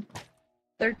taking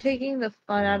the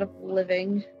fun out of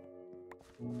living.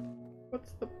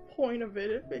 What's the point of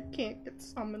it if it can't get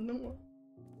salmonella?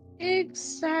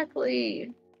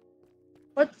 Exactly.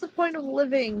 What's the point of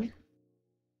living?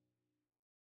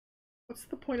 What's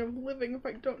the point of living if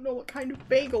I don't know what kind of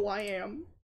bagel I am?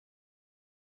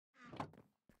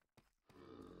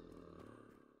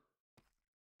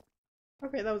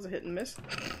 Okay, that was a hit and miss.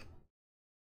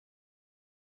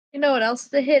 You know what else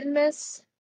is a hit and miss?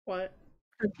 What?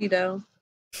 Cookie dough.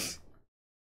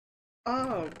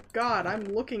 Oh god, I'm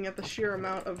looking at the sheer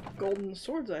amount of golden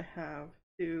swords I have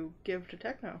to give to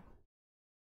Techno.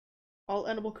 All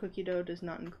edible cookie dough does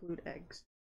not include eggs.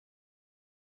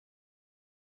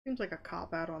 Seems like a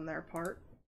cop-out on their part.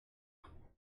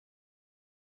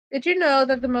 Did you know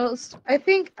that the most, I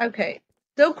think, okay,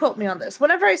 don't quote me on this.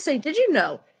 Whenever I say, did you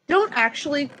know, don't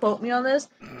actually quote me on this,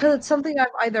 because it's something I've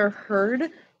either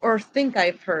heard or think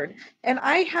I've heard. And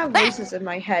I have voices in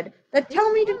my head that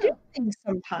tell me to do things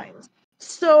sometimes.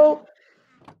 So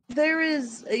there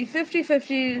is a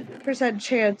 50-50%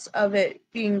 chance of it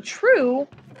being true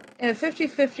and a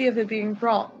 50-50 of it being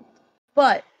wrong.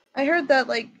 But I heard that,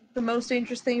 like, the most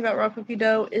dangerous thing about raw cookie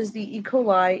dough is the E.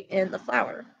 coli in the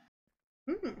flour.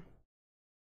 Hmm.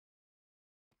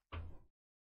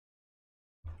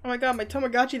 Oh my god, my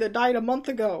Tamagotchi that died a month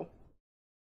ago!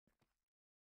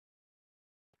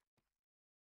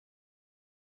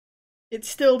 It's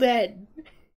still dead!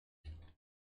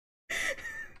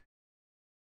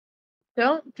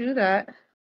 Don't do that.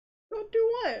 Don't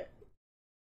do what?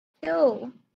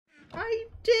 Kill. I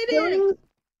didn't!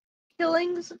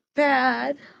 Killing's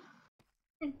bad.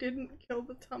 I didn't kill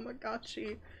the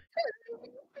Tamagotchi.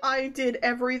 I did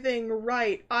everything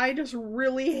right. I just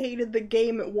really hated the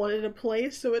game it wanted to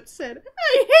play, so it said,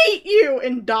 I hate you!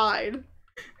 And died.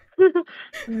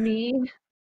 Me.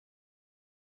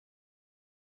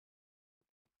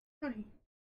 Honey.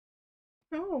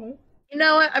 No. You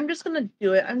know what? I'm just gonna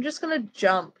do it. I'm just gonna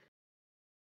jump.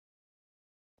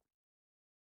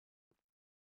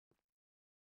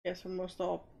 Yes, but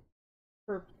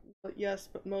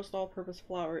most all-purpose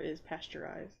flour is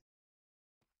pasteurized.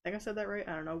 I think I said that right?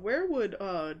 I don't know. Where would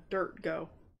dirt go?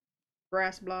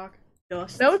 Grass block?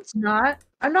 Dust? No, it's not.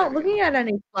 I'm not There we go. looking at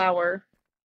any flour.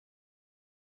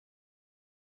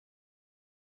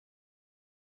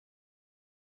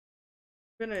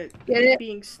 I'm gonna Get keep it?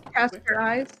 being stupid.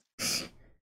 Pasteurized.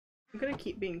 I'm gonna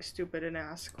keep being stupid and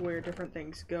ask where different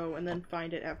things go, and then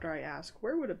find it after I ask,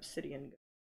 where would obsidian go?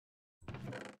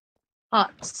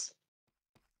 Pots.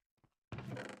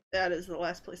 That is the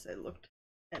last place I looked,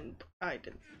 and I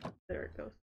didn't. There it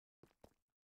goes.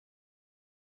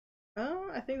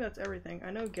 Oh, I think that's everything. I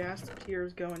know gas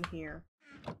tiers go in here.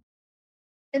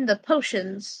 In the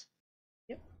potions.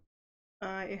 Yep.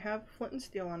 I have flint and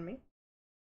steel on me.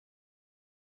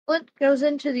 Flint goes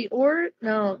into the ore?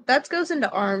 No, that goes into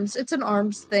arms. It's an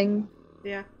arms thing.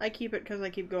 Yeah, I keep it because I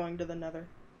keep going to the nether.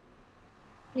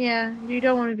 Yeah, you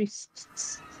don't want to be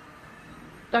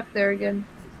stuck there again.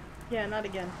 Yeah, not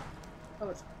again. Oh,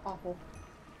 it's awful.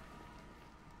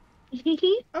 Oh,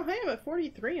 hey, I'm at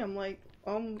 43. I'm like,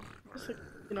 just like,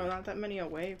 you know, not that many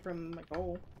away from my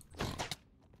goal.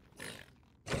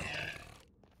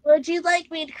 Would you like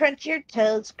me to crunch your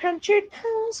toes? Crunch your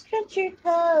toes, crunch your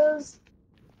toes.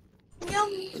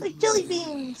 Yum, like jelly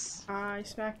beans. I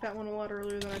smacked that one a lot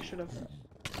earlier than I should have.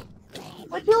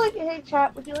 Would you like, hey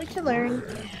chat, would you like to learn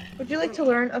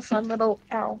a fun little,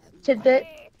 tidbit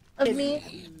of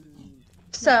me?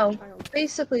 So,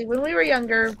 basically, when we were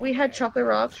younger, we had chocolate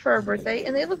rocks for our birthday,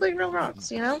 and they looked like real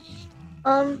rocks, you know?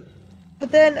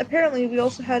 But then, apparently, we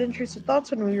also had intrusive thoughts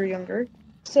when we were younger.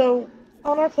 So,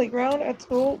 on our playground at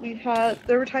school,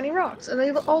 there were tiny rocks, and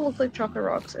they all looked like chocolate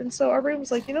rocks. And so our brain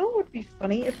was like, you know what would be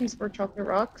funny if these were chocolate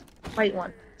rocks? Bite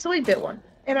one. So we bit one,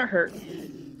 and it hurt.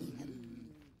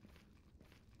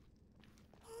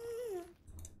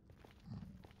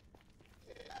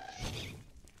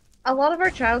 A lot of our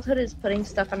childhood is putting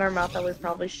stuff in our mouth that we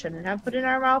probably shouldn't have put in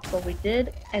our mouth, but we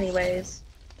did anyways.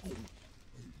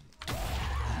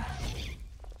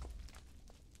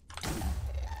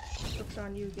 Joke's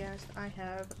on you, guest. I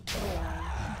have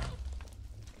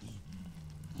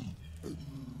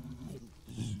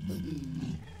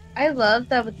I love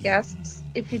that with guests,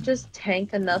 if you just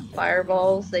tank enough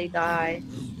fireballs, they die.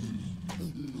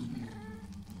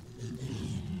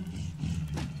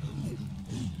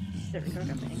 There we go,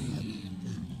 got my ink.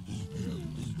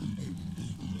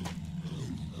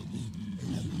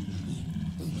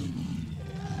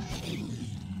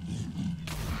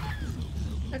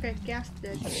 Okay, gas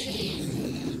dead.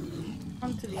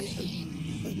 Onto these.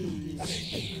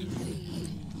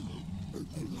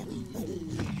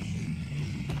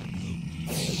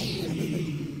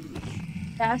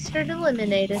 Bastard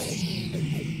eliminated.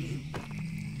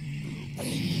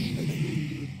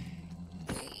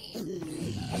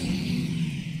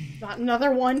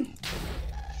 Another one.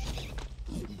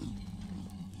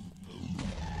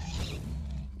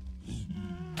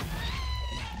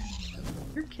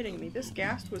 You're kidding me. This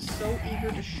ghast was so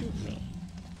eager to shoot me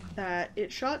that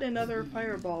it shot another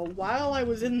fireball while I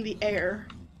was in the air.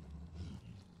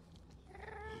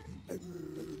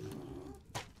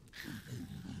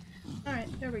 Alright,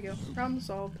 there we go. Problem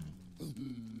solved.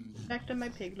 Back to my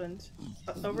piglins.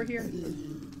 Over here.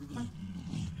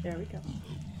 There we go.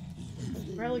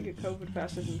 Rarely get COVID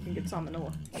faster than you can get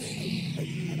salmonella.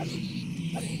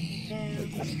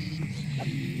 And...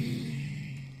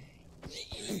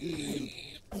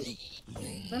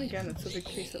 then again, it's a big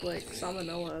case that, like,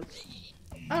 salmonella...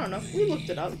 I don't know. We looked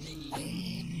it up.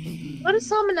 What does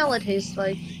salmonella taste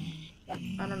like?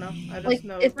 I don't know. I just Like,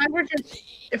 know... if I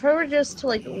were just to,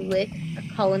 like, lick a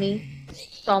colony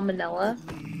salmonella,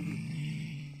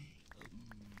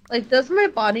 like, does my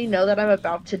body know that I'm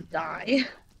about to die?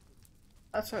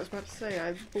 That's what I was about to say.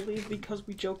 I believe because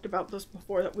we joked about this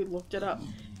before that we looked it up,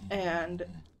 and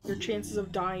your chances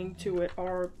of dying to it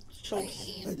are so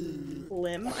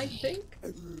slim, I think.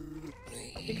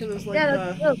 Because it's like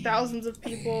thousands of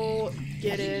people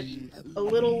get it, a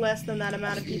little less than that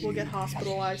amount of people get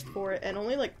hospitalized for it, and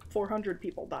only like 400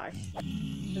 people die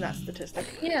in that statistic.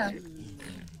 Yeah.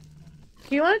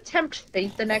 Do you want to tempt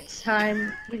fate the next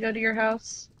time we go to your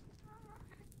house?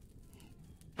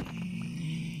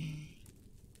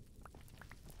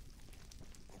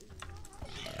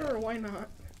 Sure, why not?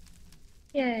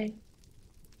 Yay.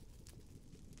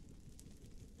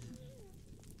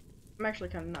 I'm actually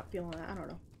kind of not feeling that. I don't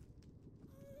know.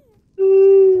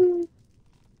 Ooh.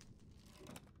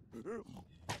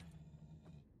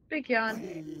 Big yawn.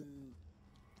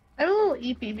 I'm a little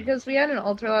eepy because we had an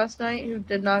altar last night who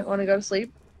did not want to go to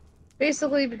sleep.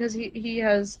 Basically because he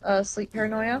has sleep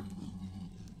paranoia.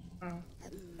 Oh.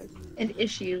 And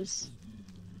issues.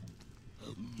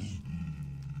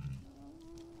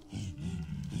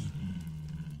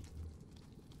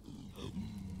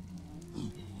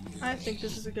 I think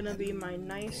this is gonna be my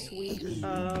nice week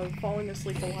of falling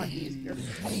asleep a lot easier.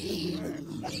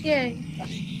 Yay.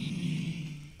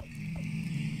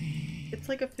 It's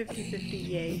like a 50-50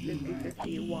 yay,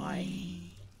 50-50 why.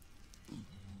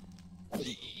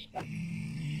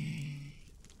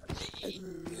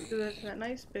 So that's that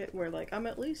nice bit where, like, I'm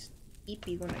at least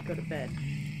eepy when I go to bed.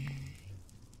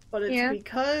 But it's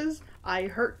because I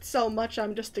hurt so much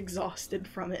I'm just exhausted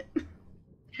from it.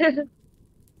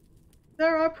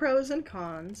 There are pros and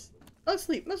cons.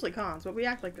 Mostly cons, but we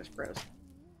act like there's pros.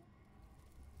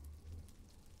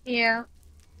 Yeah.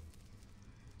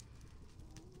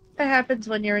 That happens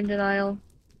when you're in denial.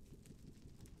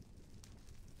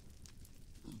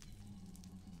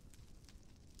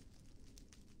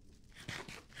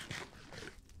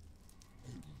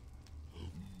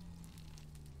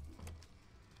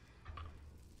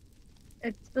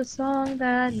 It's the song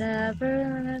that never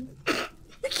ends.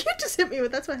 You can't just hit me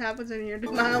with that's what happens when you're in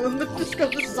denial and then just go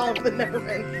the song that never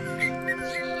ends.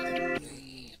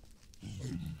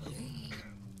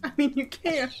 I mean, you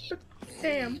can.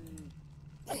 Damn.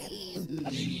 I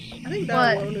think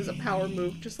that alone is a power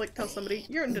move. Just like tell somebody,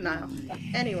 you're in denial.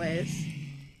 Anyways.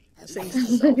 Sings to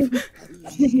self.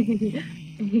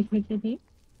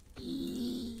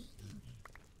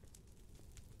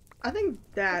 I think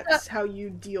that's how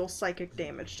you deal psychic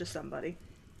damage to somebody.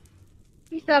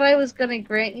 You thought I was gonna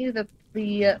grant you the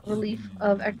relief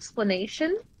of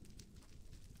explanation?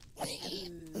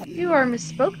 You are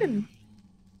misspoken.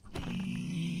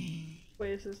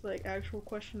 Wait, is this like actual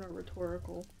question or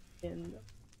rhetorical?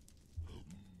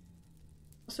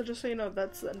 So just so you know,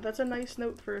 that's a nice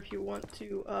note for if you want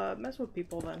to mess with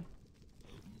people then.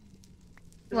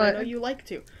 Because I know you like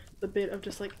to. The bit of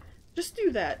just like, just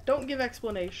do that. Don't give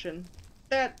explanation.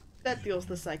 That deals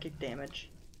the psychic damage.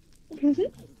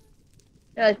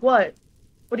 Yeah, like what?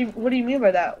 What do you mean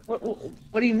by that?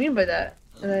 What do you mean by that?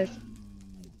 And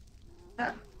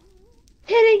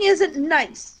hitting isn't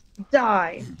nice.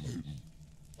 Die.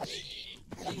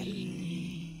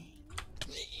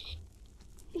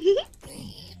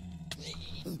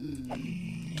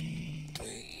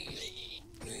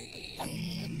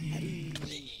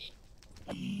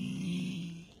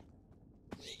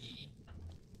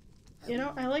 You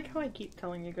know, I like how I keep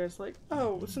telling you guys, like,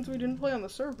 oh, since we didn't play on the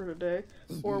server today,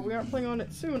 or we aren't playing on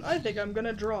it soon, I think I'm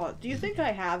gonna draw. Do you think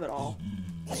I have it all?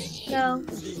 No.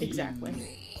 Exactly.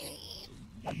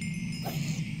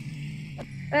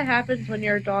 That happens when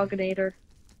you're a doginator.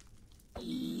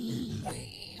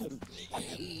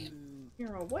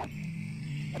 You're a what?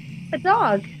 A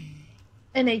dog.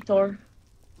 An Ator.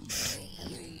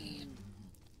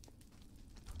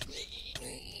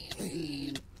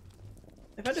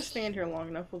 If I just stand here long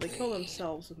enough, will they kill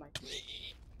themselves with my...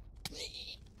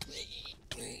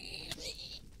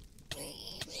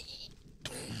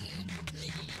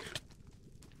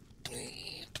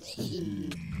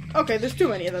 Okay, there's too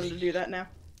many of them to do that now.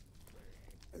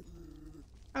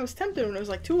 I was tempted when it was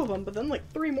like 2 of them, but then like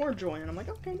 3 more joined, and I'm like,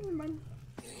 okay, never mind.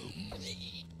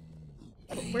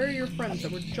 But where are your friends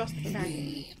that were just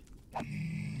attacking?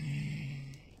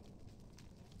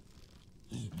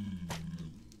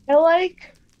 I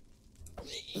like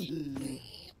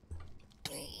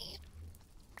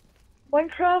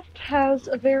Minecraft has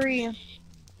a very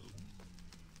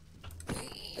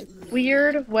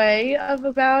weird way of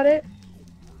about it.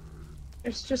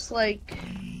 It's just like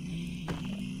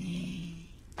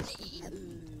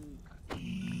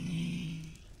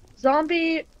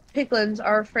zombie piglins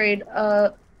are afraid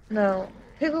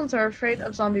piglins are afraid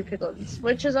of zombie piglins,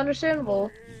 which is understandable.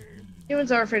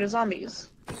 Humans are afraid of zombies.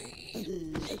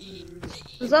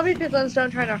 The zombie piglins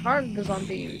don't try to harm the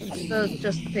zombies,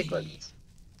 just the piglins.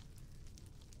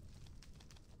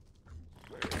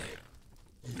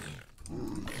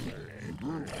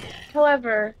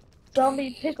 However,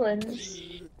 zombie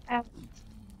piglins act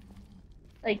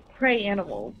like prey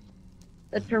animals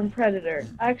that turn predator.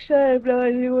 Actually, I have no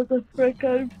idea what the frick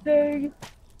I'm saying.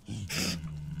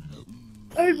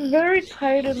 I'm very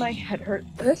tired and my head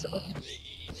hurts.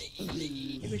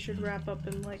 Maybe we should wrap up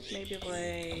in like maybe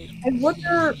like I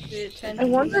wonder 10 I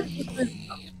wonder minutes.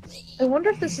 I wonder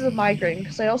if this is a migraine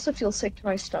because I also feel sick to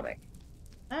my stomach.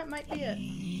 That might be it.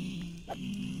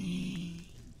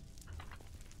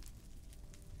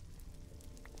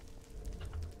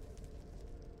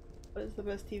 What is the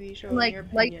best TV show in your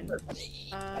opinion?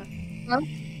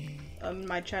 In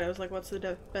my chat, I was like, what's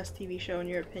the best TV show in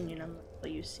your opinion? I'm like,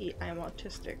 well, you see, I am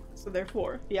autistic, so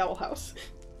therefore, The Owl House.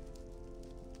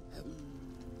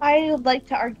 I would like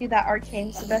to argue that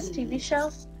Arcane's the best TV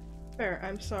show. Fair,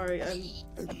 I'm sorry,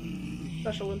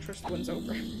 special interest wins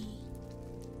over.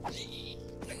 At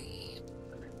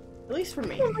least for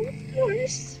me.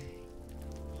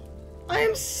 I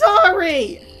am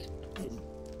sorry!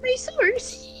 My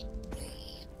source!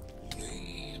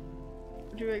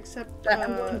 Would you accept,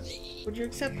 would you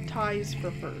accept ties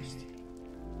for first?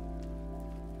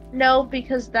 No,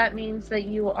 because that means that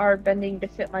you are bending to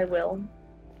fit my will.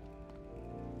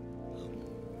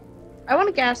 I want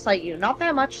to gaslight you. Not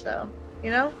that much, though.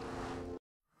 You know?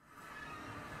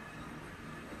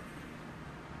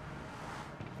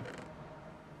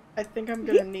 I think I'm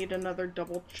gonna need another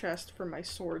double chest for my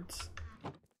swords.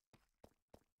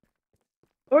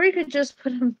 Or you could just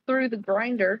put them through the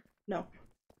grinder. No.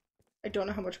 I don't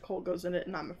know how much coal goes in it,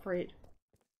 and I'm afraid.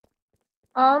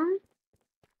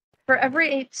 For every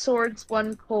 8 swords,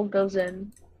 1 coal goes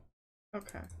in.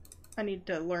 Okay. I need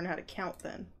to learn how to count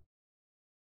then.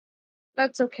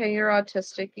 That's okay, you're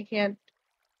autistic. You can't...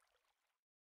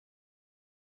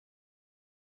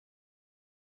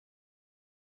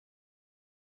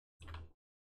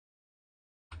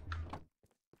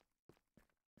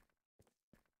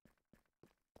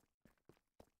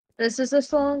 This is a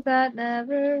song that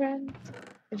never ends.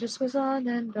 It just goes on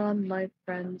and on, my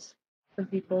friends. Some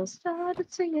people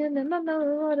started singing and I don't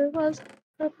know what it was.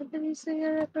 But then you sing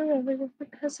it forever just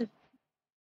because it...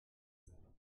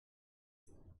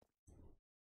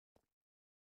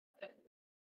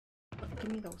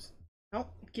 Give me those. No,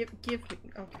 give me.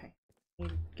 Okay. I need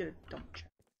to get a dump chest.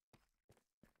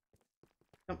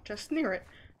 Dump chests near it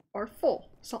are full,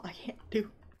 so I can't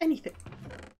do anything.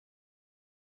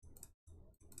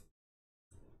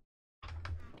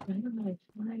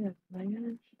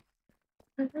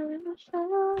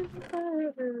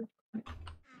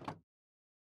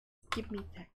 Give me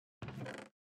that.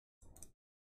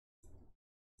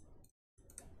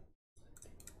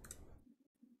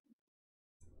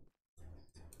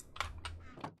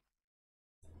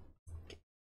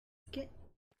 Get.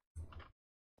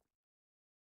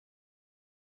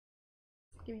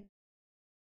 Give me.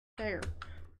 There.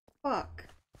 Fuck.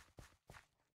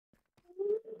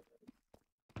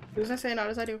 Do as I say, not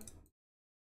as I do.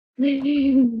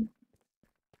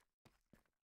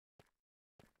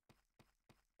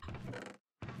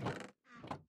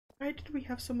 Why did we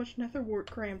have so much nether wart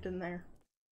crammed in there?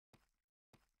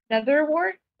 Nether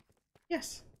wart?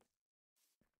 Yes.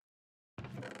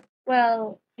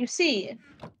 Well, you see,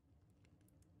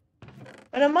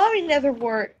 when a mommy nether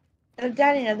wart and a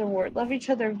daddy nether wart love each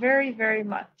other very, very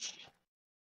much,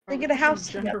 they get a house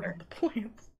together.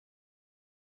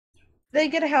 They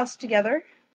get a house together,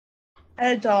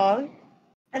 and a dog,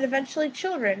 and eventually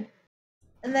children.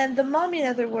 And then the mommy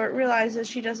netherwort realizes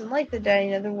she doesn't like the daddy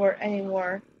netherwort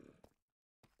anymore.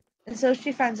 And so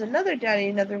she finds another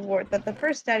daddy netherwart that the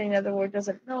first daddy netherwart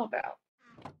doesn't know about.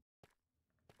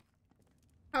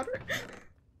 Powder?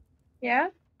 Yeah?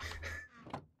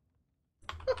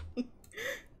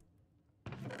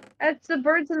 It's the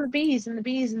birds and the bees and the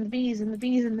bees and the bees and the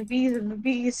bees and the bees and the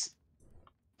bees.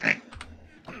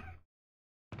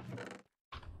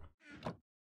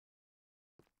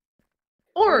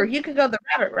 Or you could go the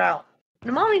rabbit route.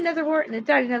 The mommy netherwort and the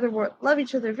daddy netherwort love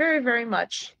each other very, very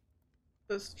much.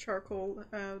 Does charcoal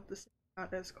have the same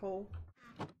amount as coal?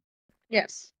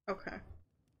 Yes. Okay.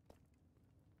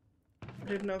 I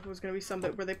didn't know if it was gonna be some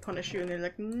bit where they punish you and they're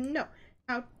like, no,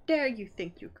 how dare you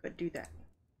think you could do that?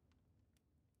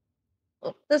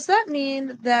 Does that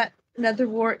mean that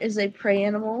netherwort is a prey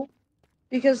animal?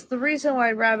 Because the reason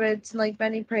why rabbits and like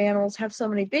many prey animals have so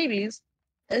many babies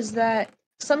is that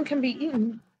some can be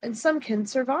eaten and some can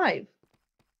survive.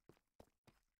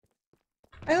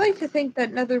 I like to think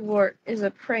that netherwort is a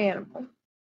prey animal.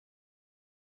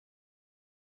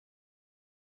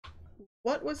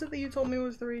 What was it that you told me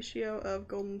was the ratio of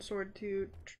golden sword to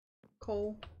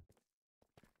coal?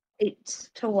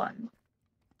 8-1.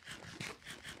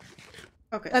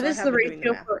 Okay, That so I is have the been doing the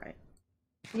ratio math for right.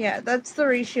 yeah, that's the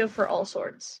ratio for all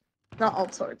swords. Not all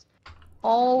swords.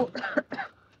 All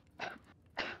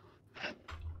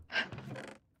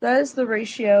that is the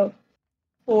ratio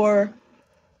for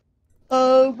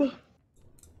all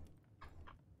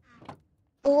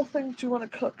things you want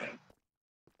to cook.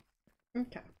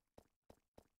 Okay.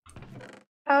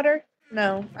 Powder?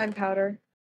 No, I'm powder.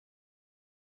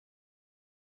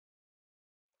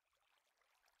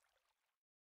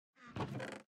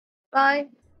 Bye.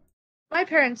 My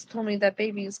parents told me that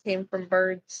babies came from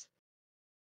birds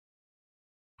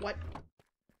What?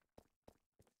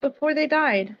 before they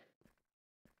died.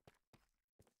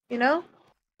 You know?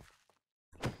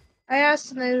 I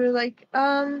asked and they were like,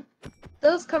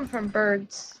 those come from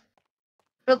birds.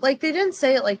 But like they didn't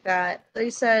say it like that. They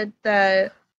said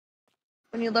that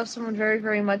when you love someone very,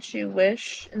 very much you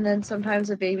wish, and then sometimes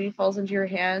a baby falls into your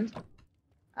hand.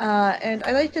 And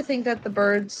I like to think that the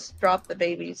birds drop the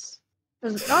babies.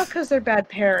 Not because they're bad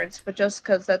parents, but just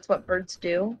because that's what birds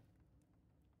do.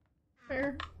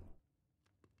 Fair.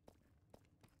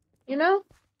 You know?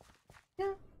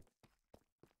 Yeah.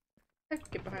 I can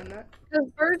get behind that. Because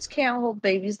birds can't hold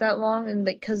babies that long, and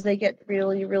because they get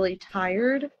really, really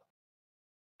tired.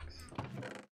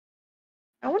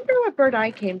 I wonder what bird I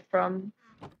came from.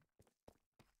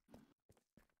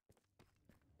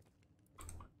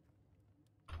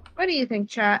 What do you think,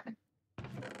 chat?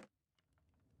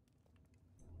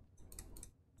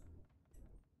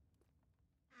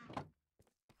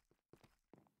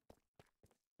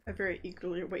 I very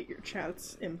eagerly await your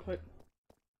chat's input.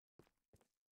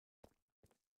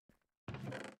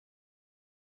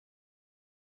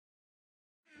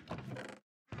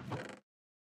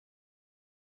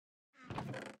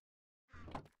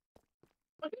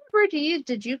 What bird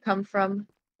did you come from?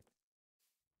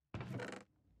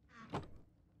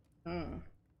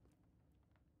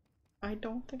 I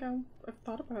don't think I've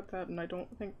thought about that, and I don't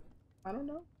think... I don't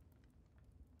know.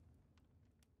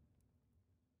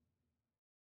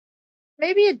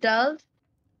 Maybe a dove?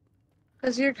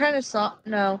 Because you're kind of soft.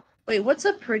 No. Wait, what's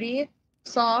a pretty,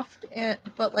 soft, and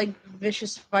but like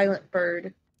vicious, violent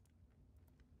bird?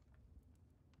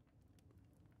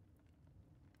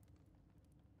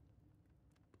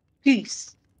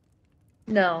 Geese.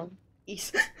 No.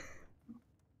 East.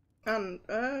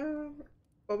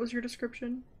 What was your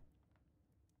description?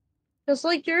 Because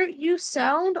like you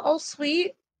sound all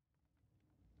sweet,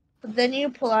 but then you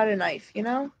pull out a knife, you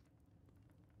know?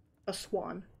 A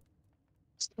swan.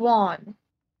 Swan.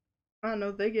 I don't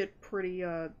know, they get pretty,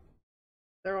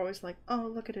 they're always like,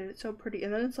 oh, look at it, it's so pretty,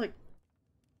 and then it's like...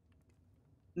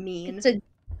 mean.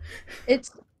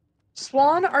 It's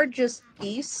swan are just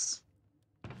geese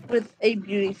with a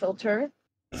beauty filter.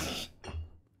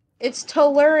 It's to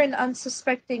lure in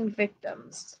unsuspecting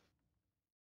victims.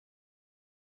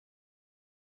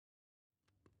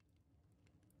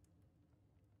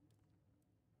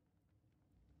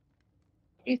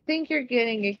 You think you're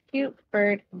getting a cute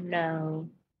bird? No.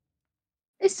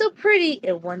 It's so pretty,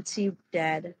 it wants you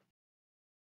dead.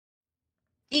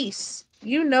 Geese.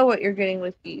 You know what you're getting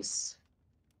with geese.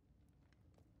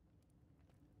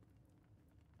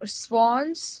 Or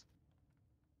swans.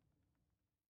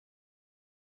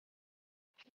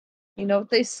 You know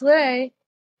what they say.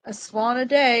 A swan a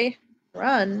day.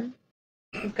 Run.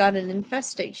 You've got an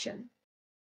infestation.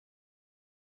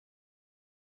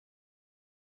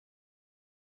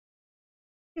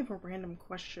 I have a random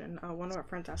question one of our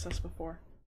friends asked us before.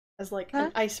 As like Huh?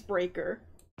 an icebreaker.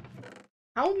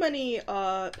 How many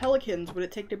pelicans would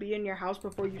it take to be in your house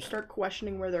before you start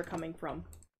questioning where they're coming from?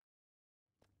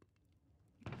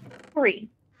 3.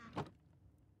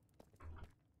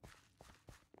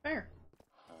 Fair.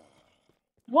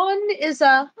 1 is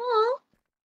a, oh,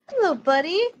 hello,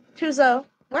 buddy. 2's a,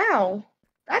 wow,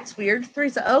 that's weird.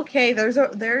 3's a, okay, there's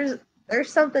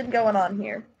something going on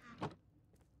here.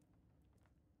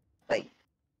 Like,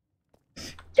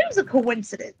 2's a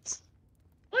coincidence.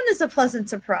 1 is a pleasant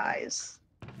surprise.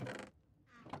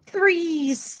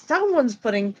 3, someone's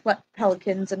putting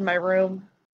pelicans in my room.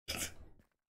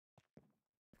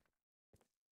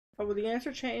 But will the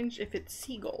answer change if it's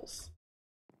seagulls?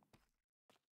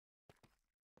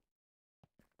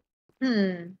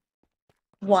 1.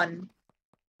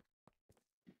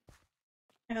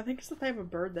 Yeah, I think it's the type of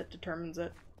bird that determines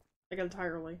it. Like,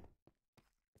 entirely.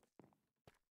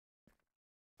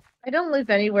 I don't live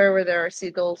anywhere where there are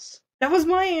seagulls. That was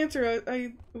my answer.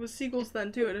 It was seagulls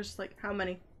then too. It was just like, how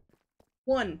many?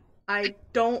 1. I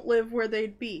don't live where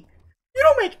they'd be. You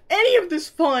don't make any of this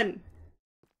fun!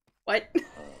 What?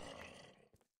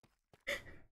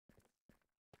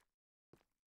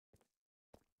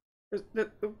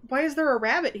 Why is there a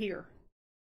rabbit here?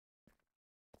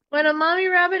 When a mommy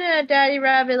rabbit and a daddy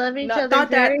rabbit love each other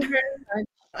very, very much.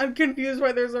 I'm confused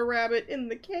why there's a rabbit in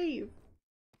the cave.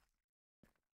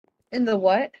 In the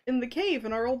what? In the cave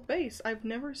in our old base. I've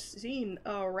never seen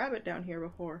a rabbit down here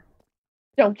before.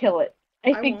 Don't kill it.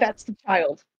 I think won't. that's the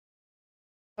child.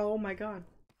 Oh my god.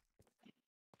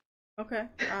 Okay,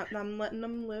 I'm letting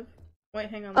them live. Wait,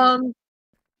 hang on.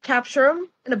 Capture them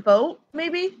in a boat,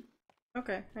 maybe?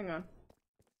 Okay, hang on.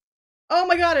 Oh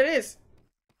my god, it is!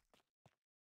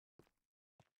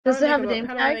 Does it have a name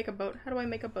tag? How do I make a boat? How do I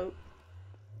make a boat?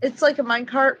 It's like a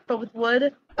minecart, but with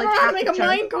wood. I don't know how to make a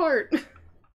minecart!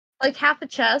 Like half a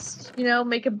chest, you know,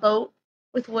 make a boat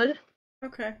with wood.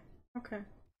 Okay, okay.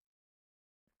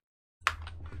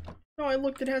 No, I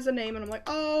looked, it has a name, and I'm like,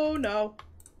 oh no.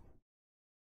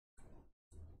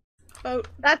 Boat.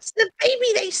 That's the baby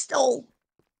they stole!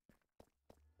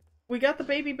 We got the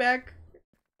baby back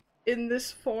in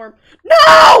this form.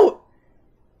 No!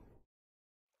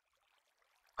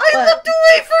 I looked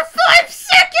away for 5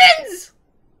 seconds!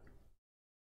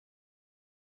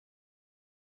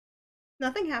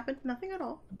 Nothing happened. Nothing at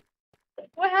all.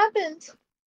 What happened?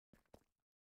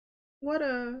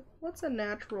 What's a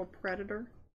natural predator?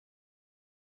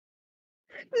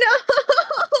 No!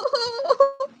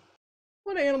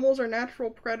 What animals are natural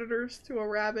predators to a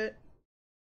rabbit?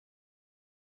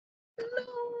 No!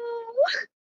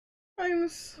 I'm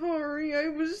sorry. I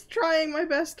was trying my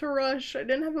best to rush. I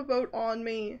didn't have a boat on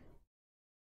me.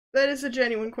 That is a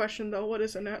genuine question, though. What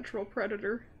is a natural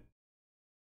predator?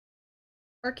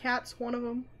 Are cats one of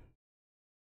them?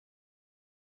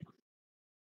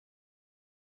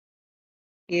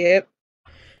 Yep.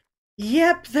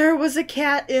 Yep, there was a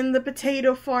cat in the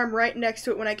potato farm right next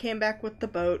to it when I came back with the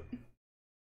boat.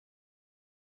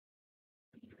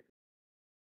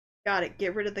 Got it.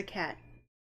 Get rid of the cat.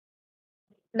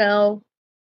 No.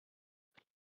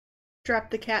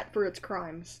 Trap the cat for its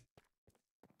crimes.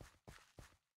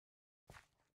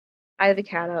 Tie the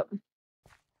cat up.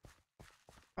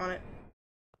 On it.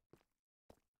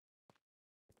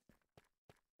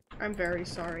 I'm very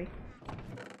sorry.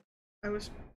 I was...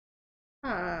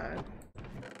 I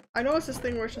know it's this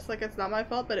thing where it's just like, it's not my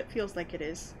fault, but it feels like it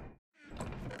is.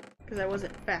 Because I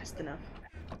wasn't fast enough.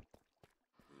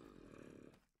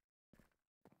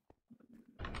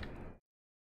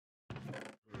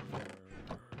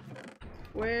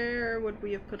 Where would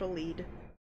we have put a lead?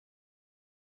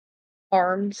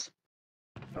 Arms.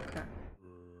 Okay.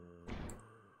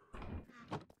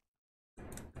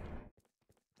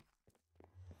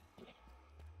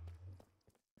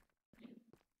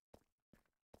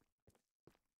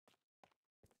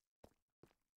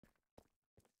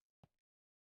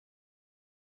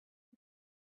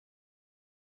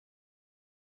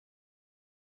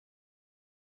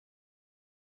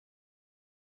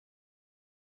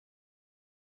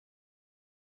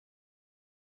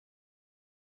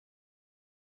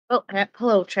 Oh,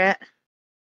 hello, chat.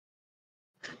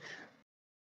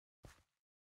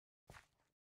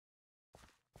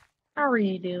 How are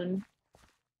you doing?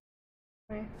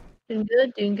 Okay. Doing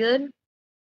good, doing good.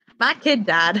 My kid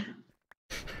died.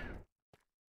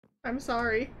 I'm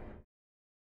sorry.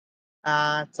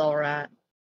 It's alright.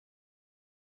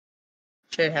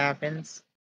 Shit happens.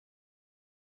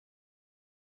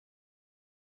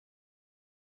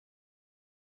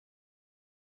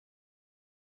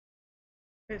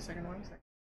 Wait a second, 1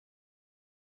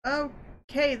 second.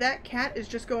 Okay, that cat is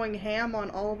just going ham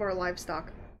on all of our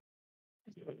livestock.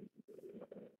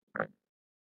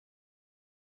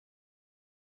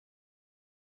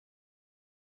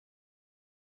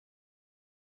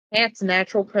 Cat's a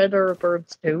natural predator of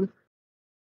birds too.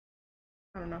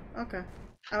 I don't know. Okay.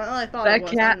 I thought That it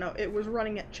was. I cat. don't know. It was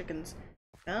running at chickens.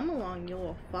 Come along, you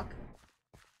little fuck.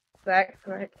 That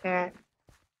cat.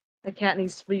 The cat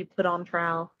needs to be put on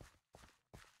trial.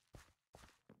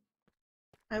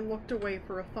 I looked away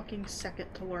for a fucking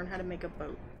second to learn how to make a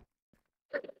boat.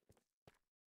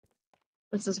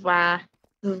 This is why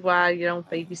you don't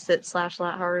babysit /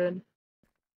 lighthearted.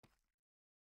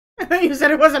 You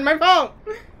said it wasn't my fault!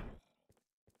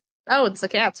 Oh, it's the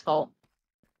cat's fault.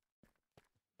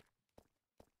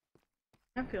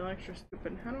 I feel extra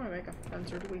stupid. How do I make a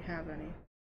fence, or do we have any?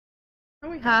 Oh,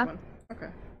 we have one. Okay.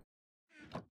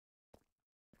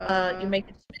 You make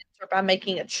it by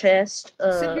making a chest.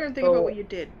 Sit here and think about what you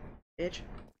did, bitch.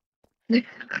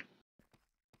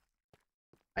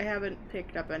 I haven't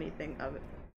picked up anything of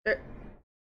it.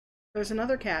 There's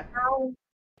another cat.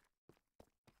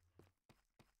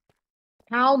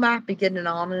 How might be getting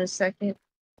on in a second.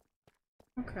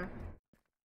 Okay.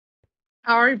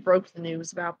 I already broke the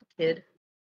news about the kid.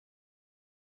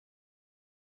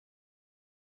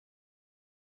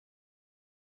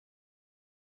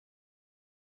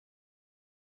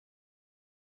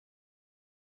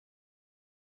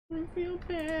 I feel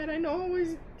bad. I know it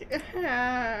was.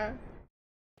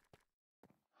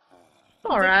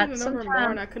 Alright,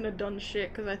 sometimes I couldn't have done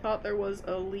shit because I thought there was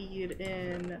a lead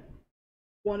in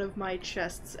one of my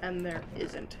chests, and there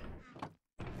isn't.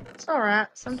 It's alright.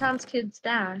 Sometimes kids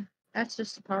die. That's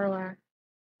just a part of life.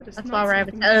 That's why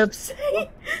rabbits have.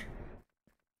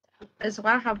 That's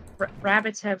why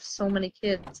rabbits have so many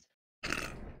kids.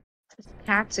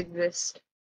 Cats exist.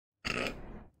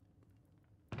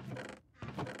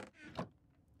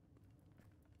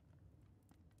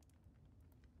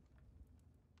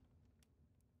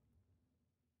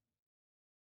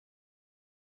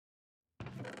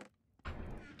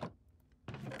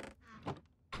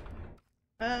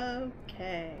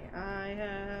 Okay, I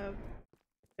have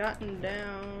gotten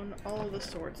down all the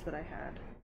swords that I had.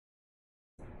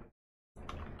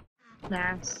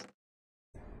 Nice.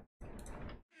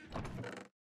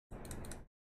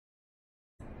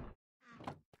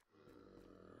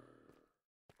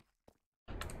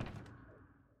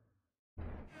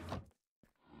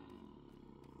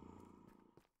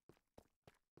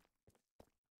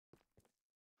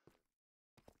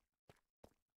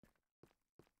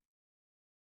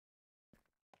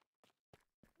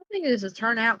 I think this has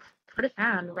turned out pretty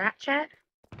fine. Rat chat?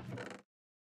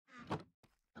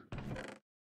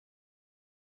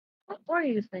 What are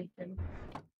you thinking?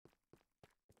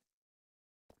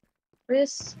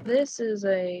 This is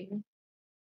a...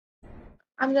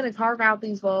 I'm gonna carve out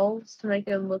these walls to make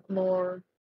them look more,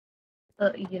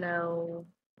 you know,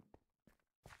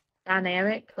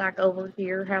 dynamic, like over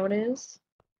here, how it is.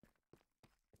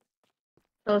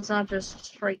 So it's not just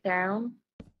straight down,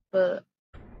 but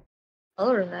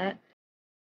other than that,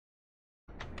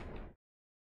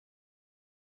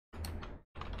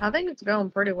 I think it's going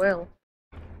pretty well.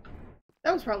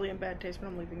 That was probably in bad taste, but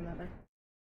I'm leaving that there.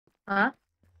 Huh?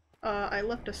 I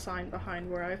left a sign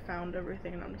behind where I found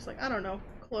everything, and I'm just like, I don't know,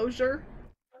 closure?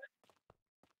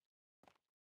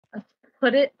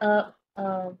 Put it up,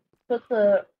 put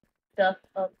the stuff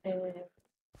up in,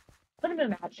 put them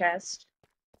in my chest.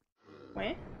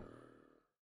 Wait?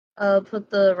 Put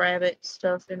the rabbit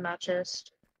stuff in my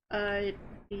chest. It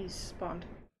despawned.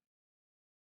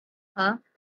 Huh?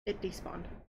 It despawned.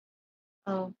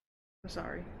 Oh. I'm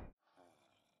sorry.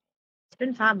 It's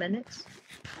been 5 minutes.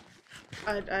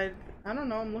 I don't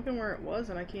know, I'm looking where it was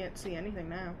and I can't see anything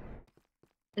now.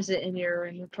 Is it in your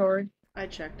inventory? I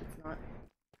checked, it's not.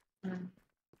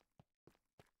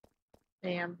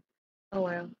 Damn. Oh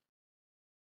well.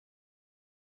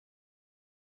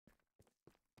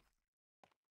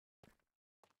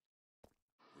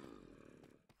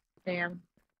 Damn.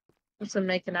 This would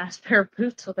make a nice pair of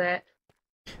boots with that.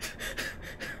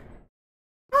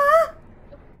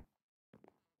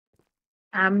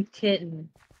 I'm kidding.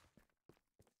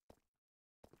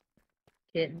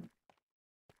 Kidding.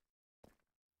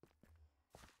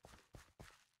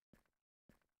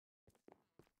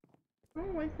 I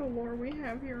don't like the lore we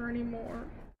have here anymore.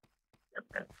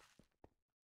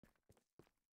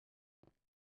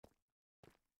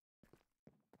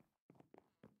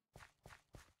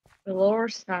 The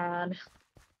lore's fine.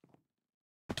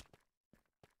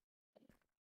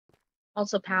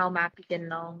 Also, Pal might be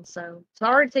getting on, so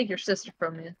sorry to take your sister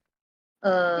from you.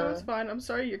 No, it's fine. I'm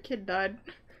sorry your kid died.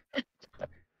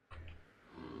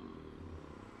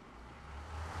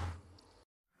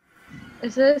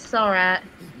 Is this alright?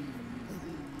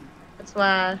 That's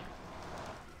why I'm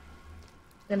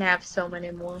gonna have so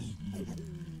many more.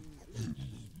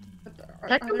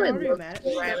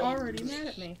 They're already mad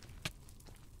at me.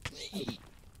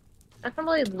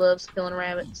 Technically loves killing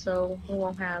rabbits, so we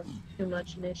won't have too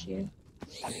much an issue.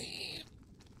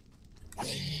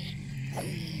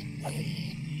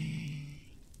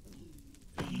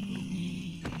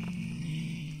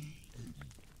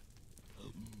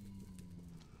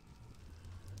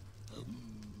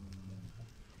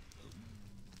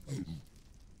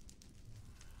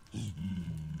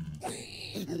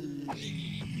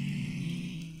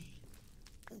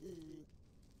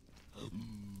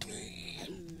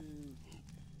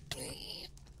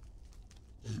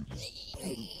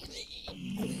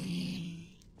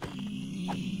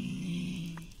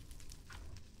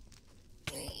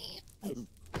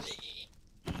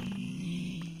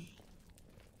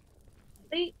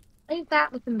 Ain't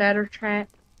that looking better, Track?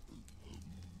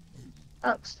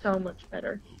 Up so much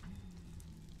better.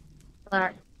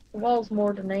 Like, the wall's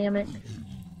more dynamic.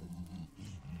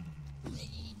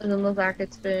 Doesn't look like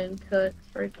it's been cut.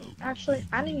 Actually,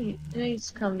 it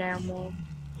needs to come down more.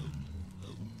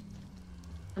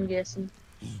 I'm guessing.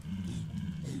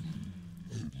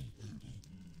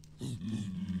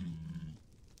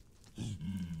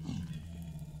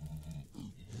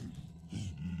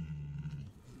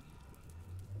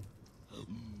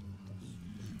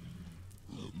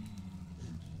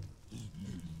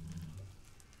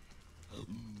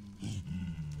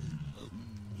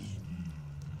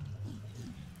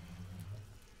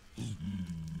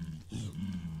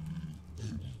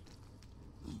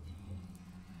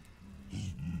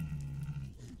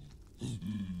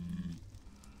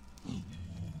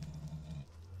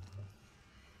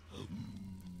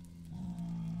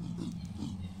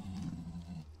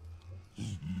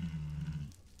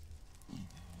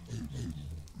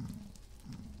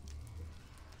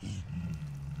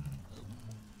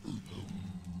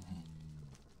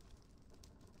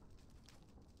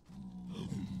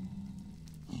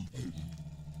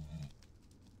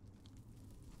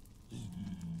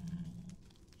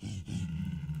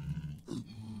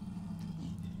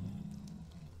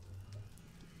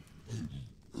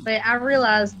 Wait, I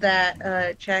realized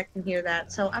that Jack can hear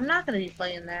that, so I'm not going to be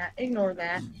playing that. Ignore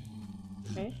that.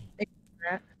 Okay.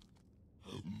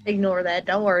 Ignore that.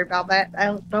 Don't worry about that.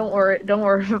 Don't worry. Don't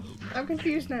worry. I'm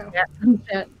confused now.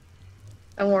 Yeah.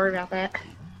 Don't worry about that.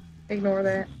 Ignore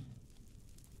that.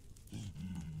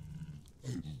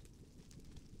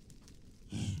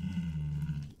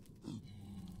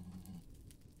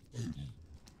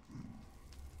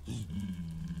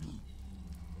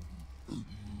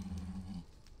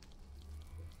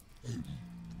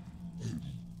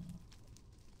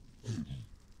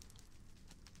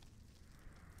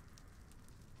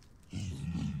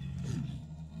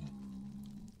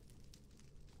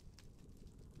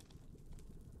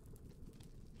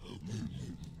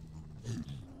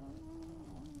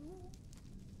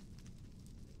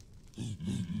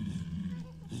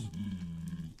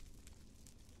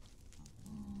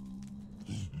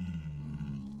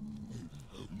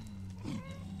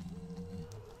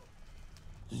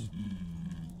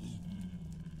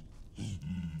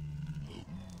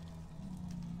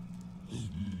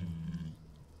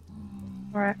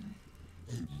 Alright.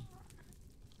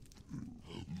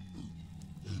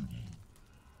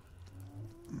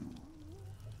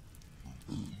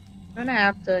 I'm gonna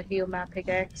have to heal my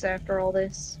pickaxe after all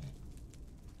this.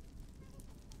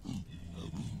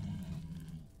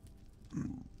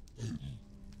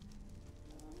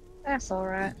 That's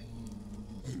alright.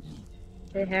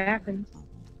 It happens.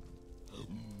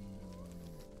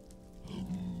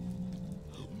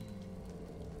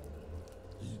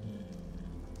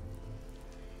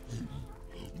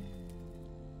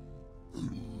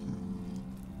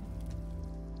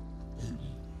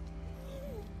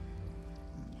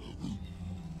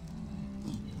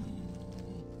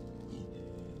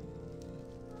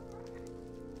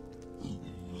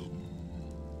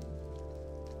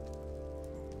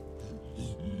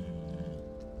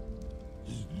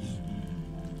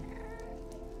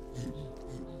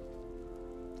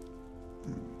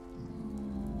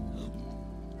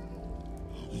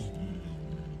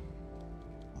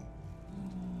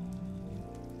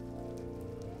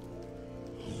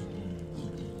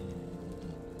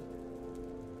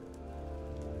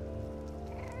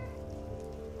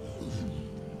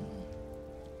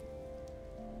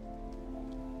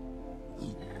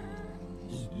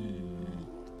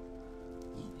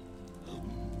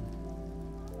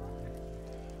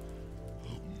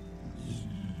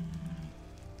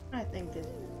 I think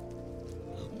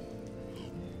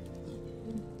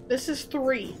this is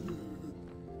 3.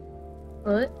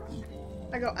 What?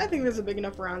 I go, I think there's a big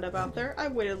enough roundup out there.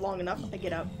 I've waited long enough. I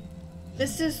get up.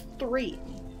 This is 3.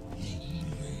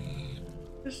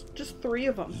 Just 3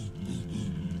 of them.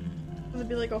 It'd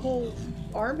be like a whole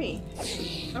army.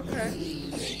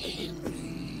 Okay.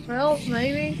 Well,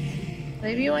 maybe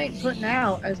you ain't putting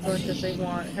out as much as they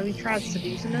want. Have you tried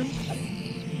seducing them?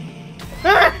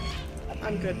 Ah!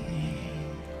 I'm good.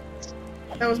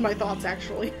 That was my thoughts,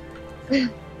 actually.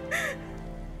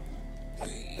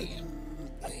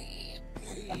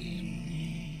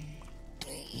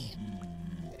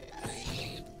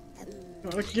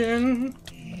 Again.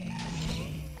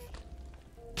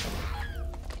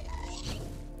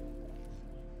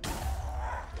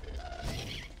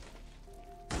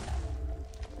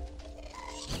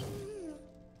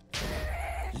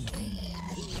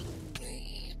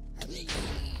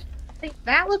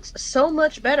 That looks so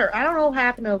much better. I don't know what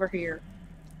happened over here.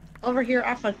 Over here,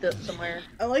 I fucked up somewhere.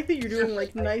 I like that you're doing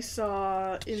like nice,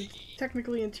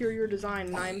 technically interior design,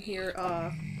 and I'm here,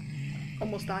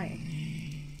 almost dying.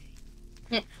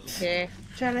 Yeah.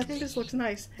 Chad, I think this looks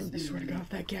nice. I swear to God, if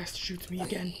that gas shoots me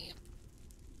again.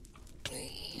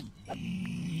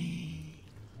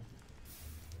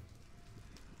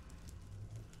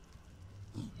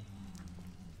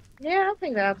 Yeah, I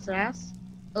think that's nice.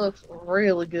 It looks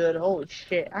really good. Holy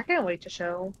shit. I can't wait to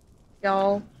show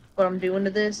y'all what I'm doing to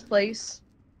this place.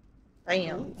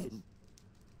 Damn.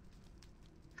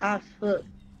 Hot foot.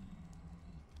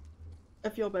 I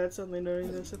feel bad suddenly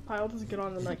noting this. If Pyle doesn't get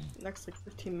on in the next like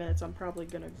 15 minutes, I'm probably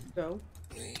gonna go.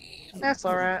 That's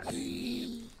alright.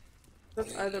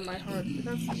 That's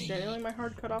generally my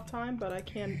hard cutoff time, but I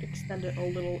can extend it a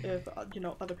little if, you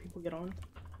know, other people get on.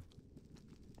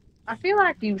 I feel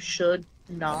like you should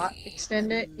not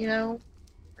extend it, you know?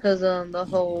 Because, the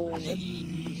whole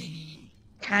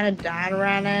kind of died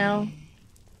right now.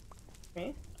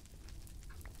 Okay.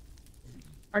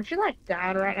 Aren't you, like,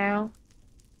 dying right now?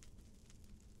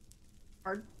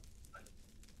 Hard?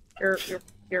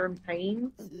 You're in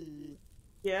pain?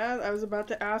 Yeah, I was about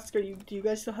to ask, do you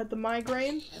guys still have the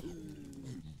migraine?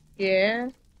 Yeah.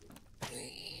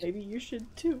 Maybe you should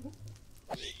too.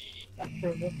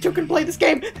 You can play this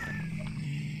game!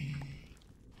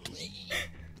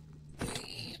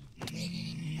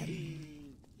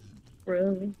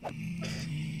 Really?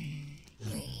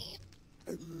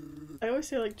 I always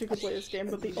say like you could play this game,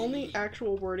 but the only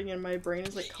actual wording in my brain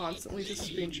is like constantly just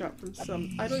a screenshot from some,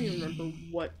 I don't even remember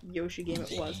what Yoshi game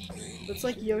it was. It's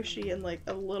like Yoshi and like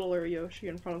a littler Yoshi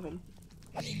in front of him.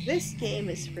 This game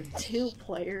is for 2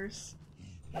 players.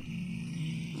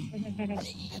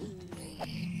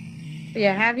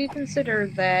 Yeah, have you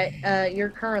considered that you're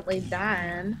currently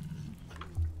dying?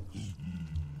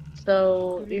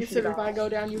 So Have you should considered if I go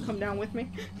down, you come down with me?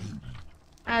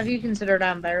 Have you considered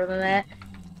I'm better than that?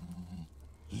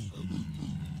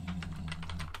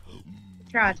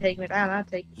 Try to take me down, I'll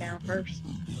take you down first.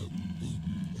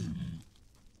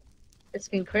 This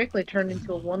can quickly turn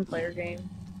into a 1-player game.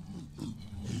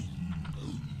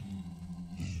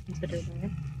 Consider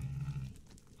that.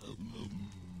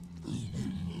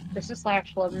 This is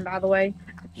 /11, by the way.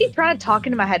 I keep trying to talk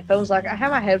into my headphones, like I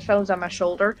have my headphones on my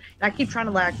shoulder, and I keep trying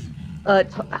to like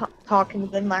talk into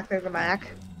them like they're the Mac.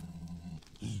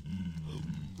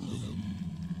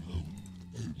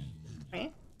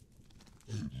 Okay.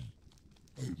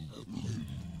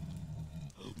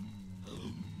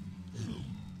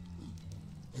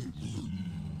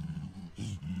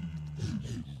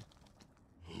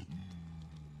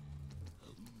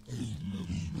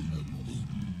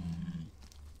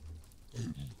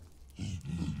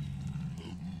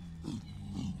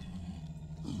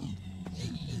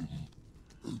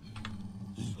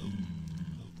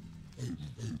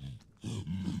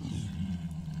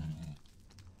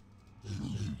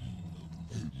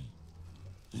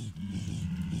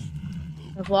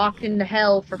 I've walked into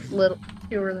hell for little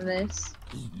fewer than this.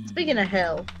 Speaking of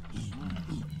hell,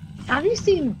 have you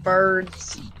seen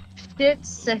birds? Shit's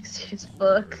sexy as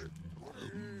fuck.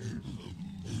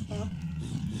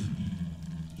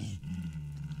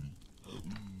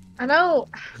 I know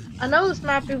this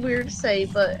might be weird to say,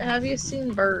 but have you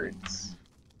seen birds?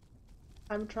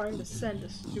 I'm trying to send a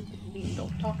stupid meme.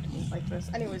 Don't talk to me like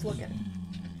this. Anyways, look at it.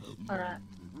 Alright.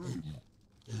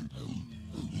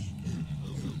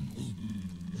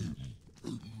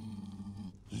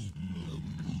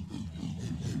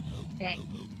 Okay.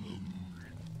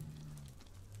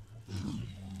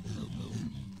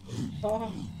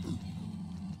 Oh.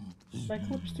 My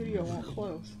clip studio won't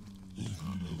close.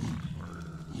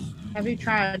 Have you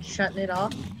tried shutting it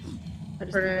off? I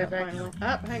just did that finally.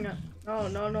 Ah, hang on. Oh,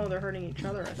 no, they're hurting each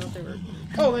other. I thought they were...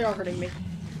 Oh, they are hurting me.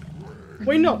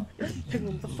 Wait, no!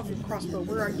 Piglin with the fucking crossbow.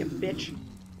 Where are you, bitch?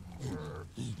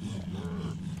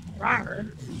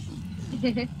 Rawr.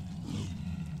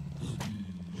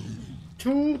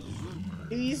 2.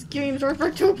 These games are for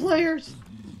 2 players.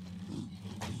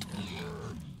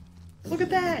 Look at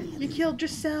that! You killed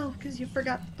yourself because you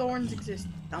forgot thorns exist,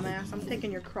 dumbass. I'm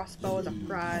taking your crossbow as a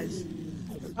prize.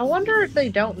 I wonder if they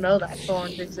don't know that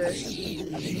thorns exist.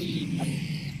 You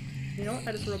know what?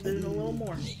 I just rubbed it in a little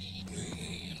more.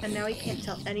 And now he can't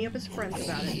tell any of his friends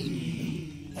about it.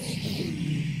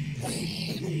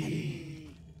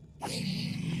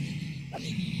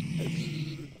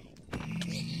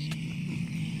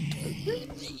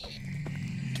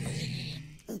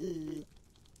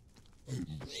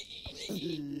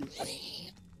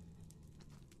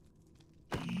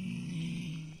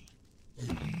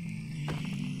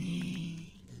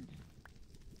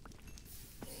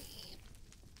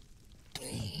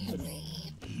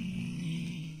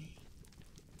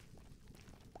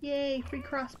 Yay, free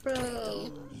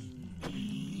crossbow!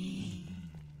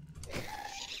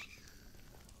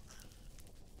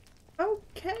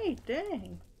 Okay,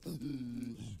 dang.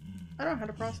 I don't know how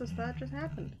to process that just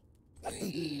happened.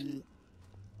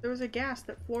 There was a ghast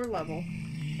at floor level,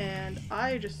 and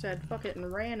I just said fuck it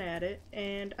and ran at it,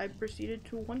 and I proceeded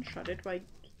to one-shot it by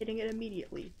hitting it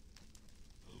immediately.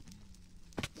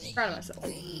 Proud of myself.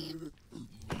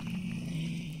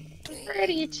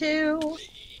 Ready to.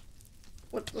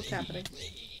 What's happening?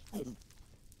 Huh?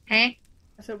 I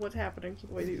said what's happening to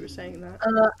the way that you were saying that.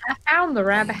 I found the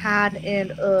rabbit hide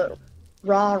and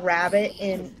raw rabbit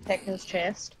in Tekken's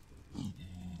chest.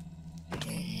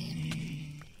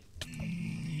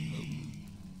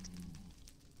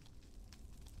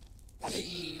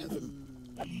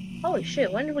 Holy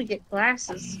shit, when did we get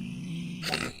glasses?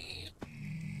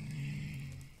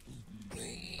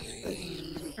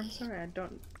 I'm sorry, I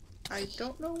don't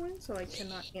know when, so I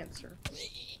cannot answer.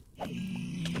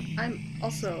 I'm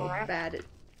also bad at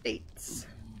dates.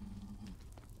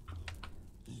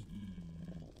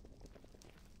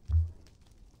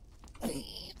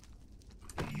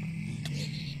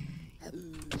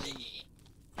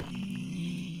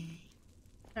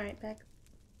 Alright, back.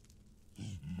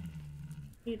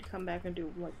 Need to come back and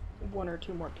do like 1 or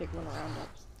 2 more piglin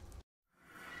roundups.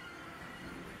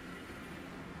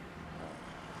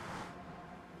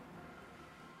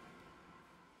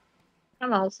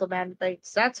 I'm also bad at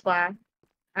dates. That's why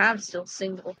I'm still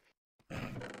single.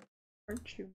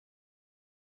 Aren't you?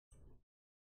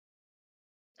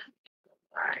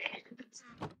 Right.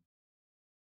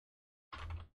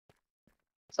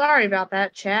 Sorry about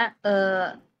that, chat.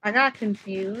 I got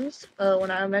confused when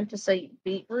I meant to say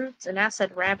beetroots, and I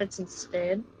said rabbits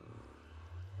instead.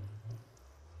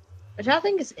 Which I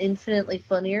think is infinitely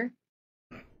funnier.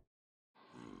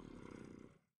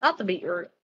 Not the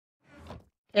beetroot.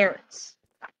 Carrots.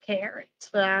 Not carrots,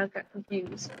 but I got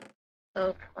confused.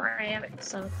 So,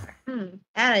 rabbits. So,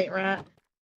 that ain't right.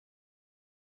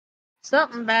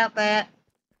 Something about that.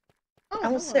 Oh, I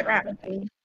will sit right with you.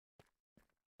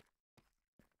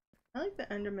 I like the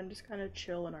Endermen just kind of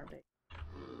chill in our base.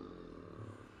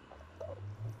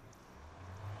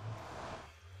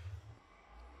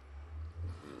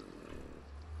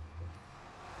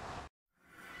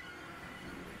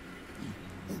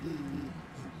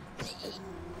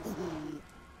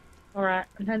 Alright,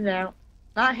 I'm heading out.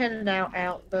 Not heading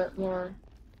out, but more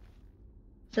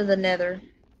to the nether.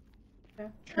 Okay.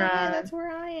 Try. Oh, yeah, that's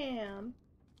where I am.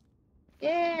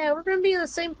 Yeah, we're gonna be in the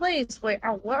same place. Wait,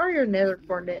 what are your nether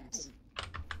coordinates?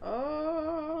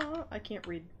 Oh, I can't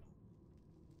read.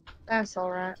 That's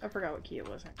alright. I forgot what key it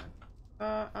was.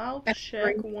 I'll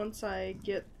check once I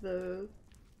get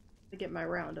my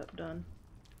roundup done.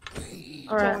 Alright.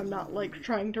 So I'm not like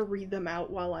trying to read them out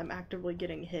while I'm actively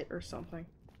getting hit or something.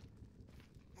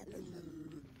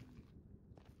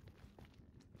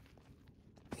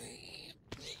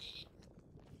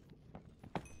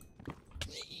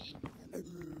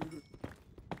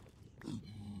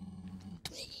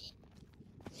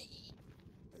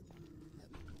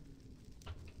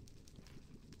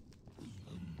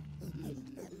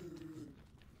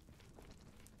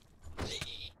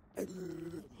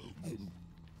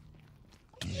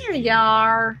 Here you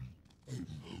are.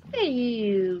 Hey,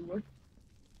 you.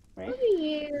 Right? Look at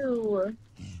you.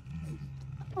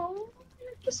 Oh,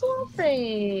 you're just a little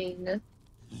thing.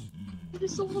 You're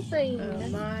just a little thing.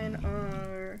 Mine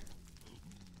are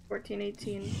 14,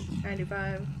 18,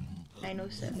 95,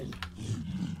 907.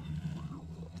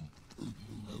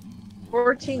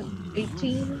 14,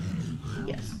 18?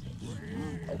 Yes.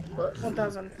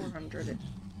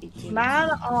 1,418. Mine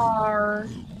are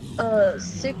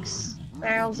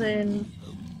 6,000,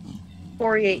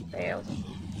 48,000.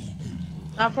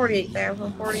 Not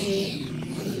 48,000, 48,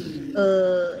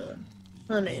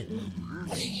 100.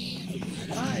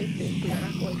 I think we are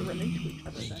not going to run into each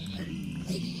other then.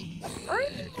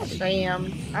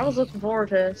 Damn. I was looking forward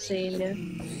to seeing you.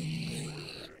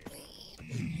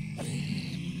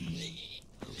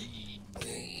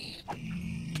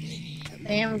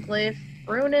 Damn, Glyph.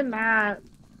 Ruining my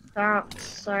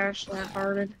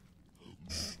thought/lighthearted.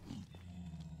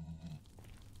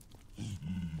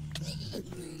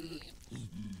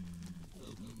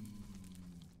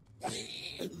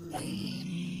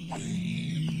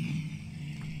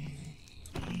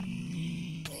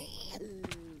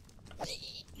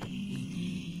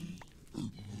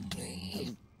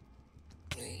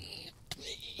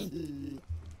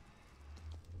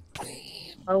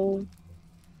 Oh.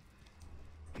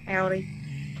 Howdy.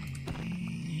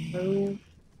 Move.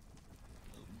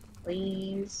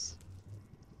 Please.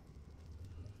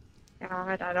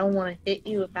 God, I don't want to hit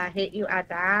you. If I hit you, I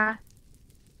die.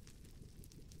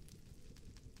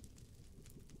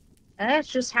 And that's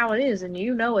just how it is, and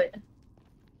you know it.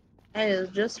 That is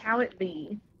just how it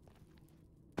be.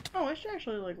 Oh, I should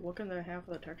actually like look into half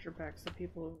of the texture packs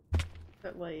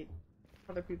that like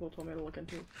other people told me to look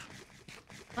into.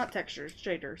 Not textures,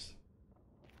 shaders.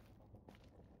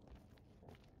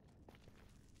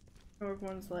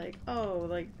 Everyone's like, oh,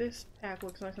 like this pack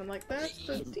looks nice. I'm like, that's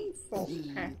the default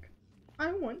pack.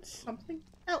 I want something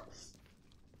else.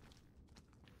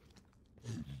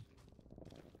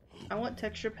 I want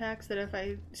texture packs that if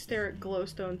I stare at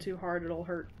glowstone too hard, it'll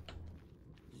hurt.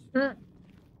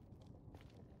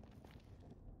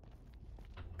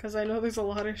 Because I know there's a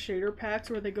lot of shader packs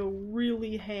where they go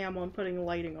really ham on putting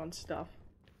lighting on stuff.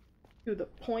 To the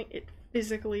point it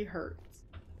physically hurts.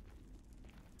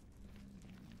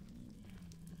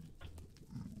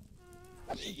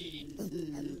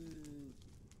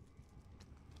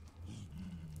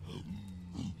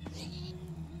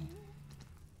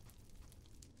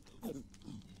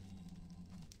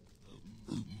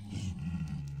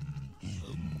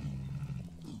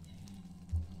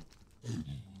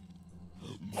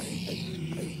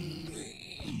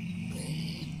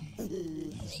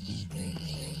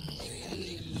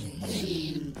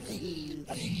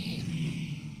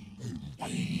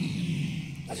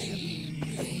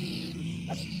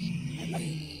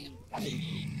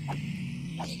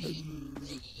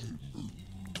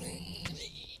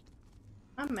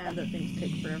 I'm mad that things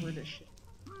take forever to ship.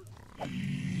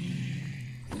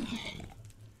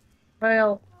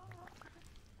 Well,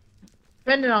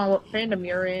 depending on what fandom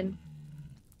you're in.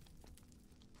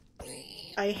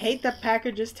 I hate that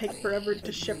packages take forever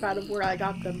to ship out of where I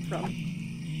got them from.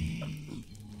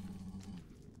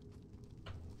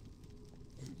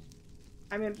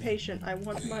 I'm impatient. I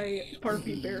want my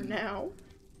Barbie bear now.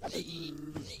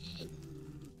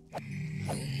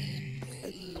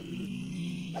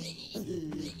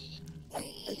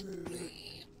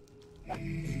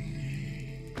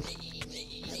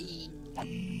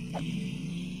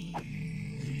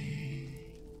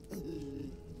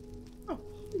 Oh,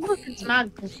 look, it's my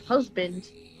husband.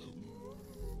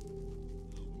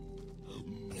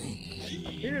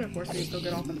 You're gonna force me to still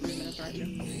get off in 3 minutes, aren't you?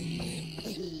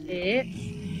 Yeah.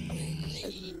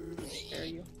 Dare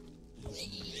you?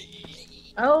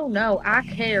 Oh no, I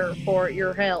care for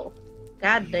your health.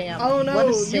 God damn. Oh no,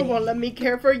 you won't let me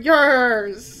care for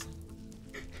yours!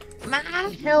 My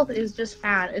health is just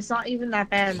fine. It's not even that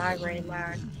bad migraine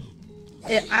lag.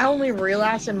 I only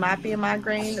realized it might be a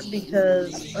migraine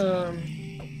because,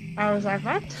 I was like,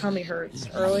 my tummy hurts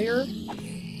earlier.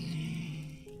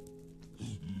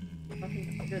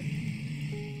 Good.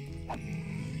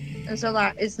 And so,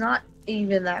 like, it's not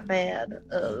even that bad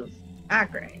of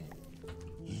migraine.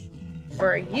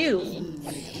 Where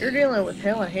you're dealing with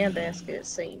hell in handbasket, it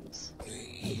seems.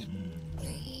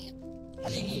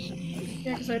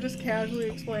 Yeah, because I just casually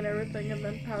explain everything and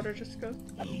then Powder just goes,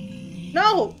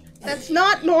 no! That's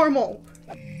not normal!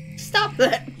 Stop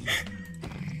that!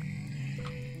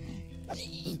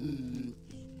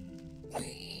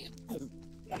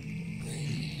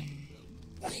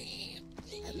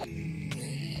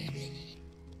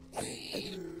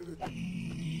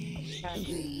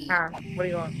 What do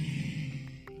you want?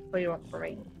 What do you want from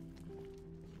me?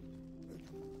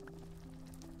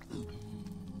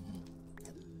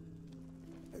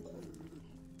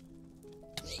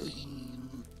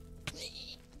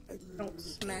 Don't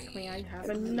smack me, I have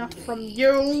enough from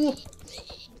you!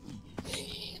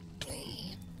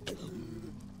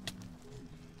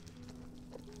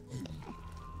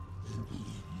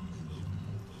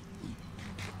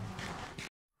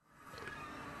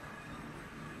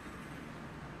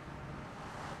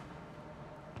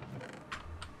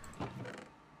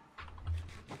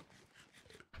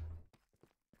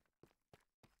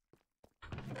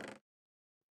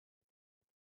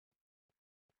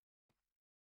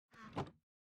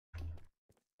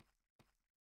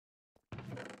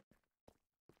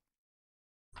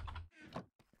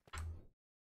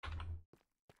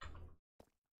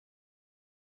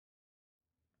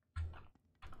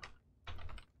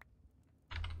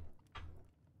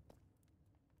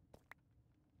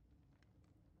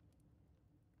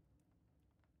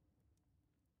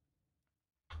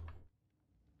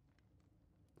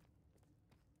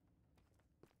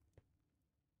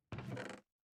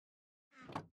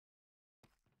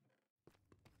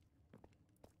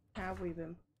 have we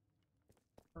been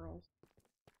pearls?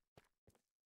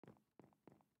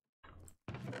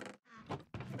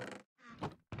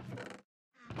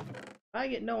 If I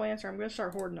get no answer, I'm gonna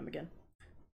start hoarding them again.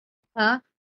 Huh? I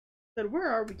said, where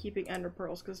are we keeping ender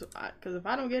pearls? Because if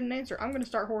I don't get an answer, I'm gonna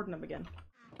start hoarding them again.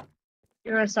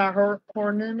 You're gonna start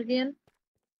hoarding them again?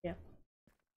 Yeah.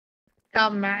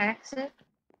 Got my accent?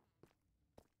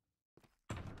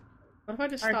 What if I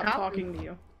just stop talking to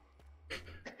you?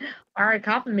 Alright,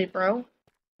 copying me, bro.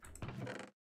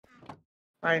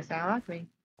 Why do you sound like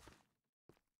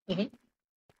me?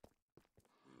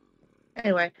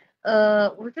 Anyway,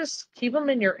 we're just keep them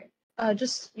in your,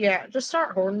 just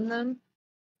start hoarding them.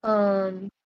 Oh,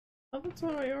 that's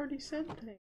what I already said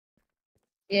today.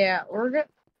 Yeah,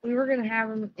 we were gonna have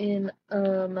them in,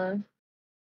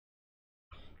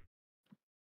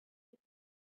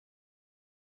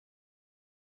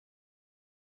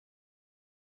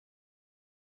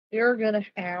 you're gonna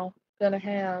have,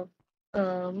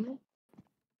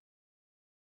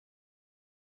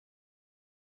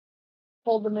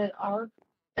 hold them in our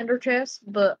ender chest,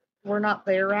 but we're not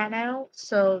there right now,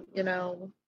 so, you know,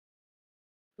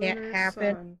 can't Lunar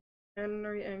happen. Sun,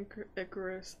 Henry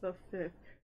Icarus the Fifth.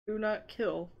 Do not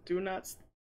kill. Do not.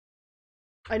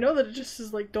 I know that it just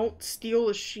says like don't steal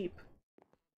a sheep,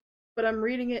 but I'm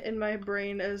reading it in my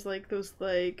brain as like those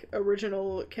like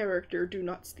original character do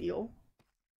not steal.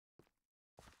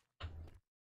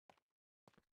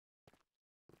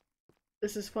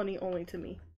 This is funny only to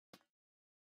me.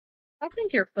 I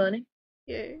think you're funny.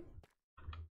 Yay.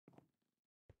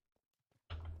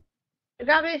 You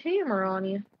got a bit of humor on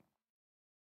you.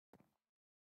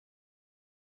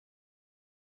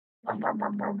 What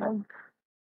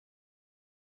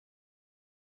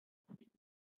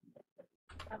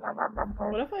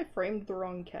if I framed the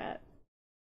wrong cat?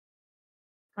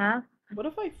 Huh? What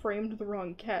if I framed the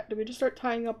wrong cat? Do we just start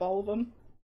tying up all of them?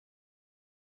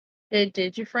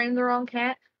 Did you frame the wrong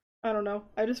cat? I don't know.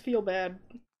 I just feel bad.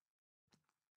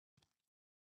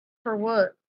 For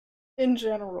what? In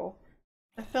general.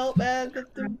 I felt bad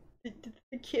that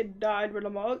the kid died, but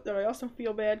I also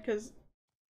feel bad because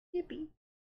yippee.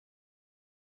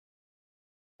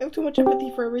 I have too much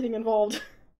empathy for everything involved.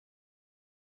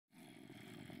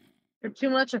 You're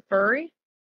too much a furry?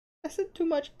 I said too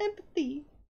much empathy.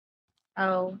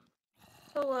 Oh.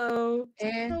 Hello.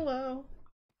 Hello.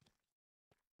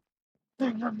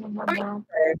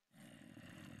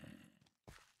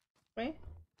 Wait.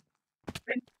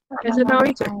 Is it how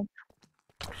you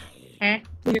Huh?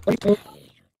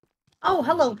 Oh,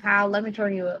 hello, pal. Let me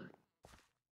turn you up.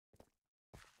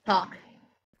 Talk.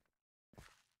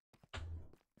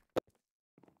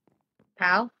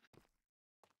 Pal?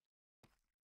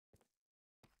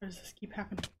 Why does this keep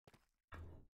happening?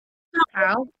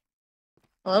 Pal?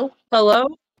 Hello? Hello?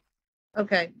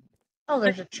 Okay. Oh,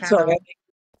 there's a channel. Sorry,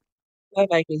 my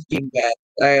mic is being bad.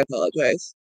 I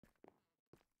apologize.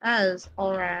 That is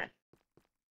alright.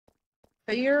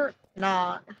 But you're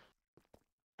not.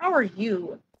 How are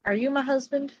you? Are you my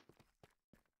husband?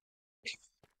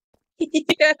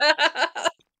 Yeah.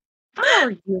 How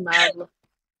are you, my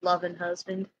loving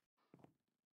husband?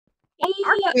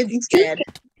 Our kid's dead.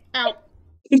 Ow.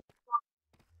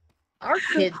 Our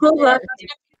kid's Hold on. dead.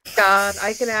 God,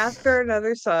 I can ask for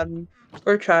another son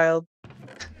or child.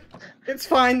 It's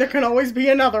fine, there can always be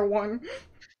another one.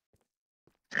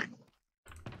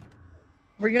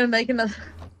 We're gonna make another.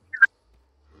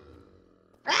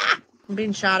 Ah! I'm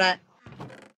being shot at.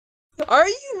 Are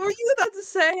you? Were you about to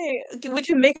say? Would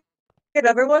you make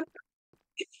another one?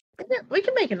 We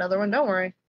can make another one, don't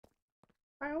worry.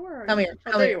 Kyle, where are Come you? here,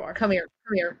 Oh, come there here, you are. come here,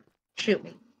 come here. Shoot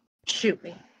me. Shoot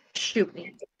me. Shoot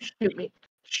me. Shoot me.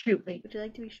 Shoot me. Would you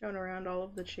like to be shown around all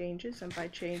of the changes? And by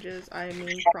changes, I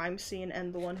mean crime scene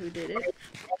and the one who did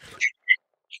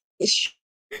it.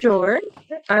 Sure.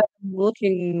 I'm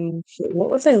looking for, what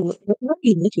were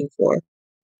you looking for?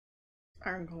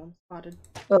 Iron Golem spotted.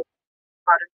 Oh,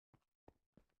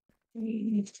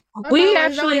 we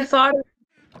actually thought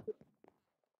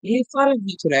you thought of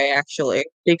you today, actually,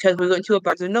 because we went to a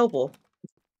Barnes and Noble.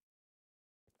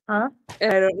 Huh?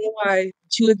 And I don't know why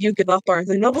two of you give off Barnes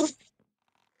and Noble.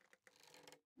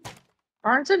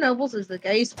 Barnes and Nobles is the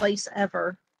gayest place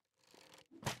ever.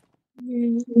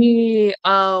 We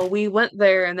went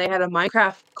there and they had a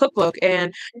Minecraft cookbook,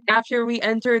 and after we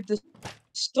entered the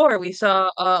store, we saw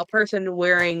a person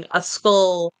wearing a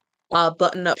skull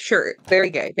button-up shirt. Very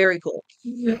gay, very cool.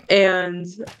 And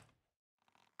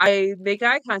I make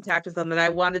eye contact with them, and I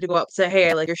wanted to go up and say,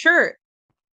 "Hey, I like your shirt."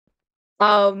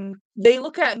 They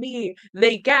look at me,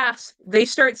 they gasp, they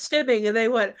start stimming, and they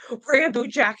went, "Rainbow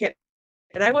jacket,"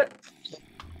 and I went.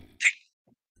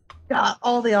 Got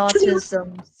all the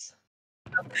autisms.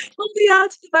 Well, yeah,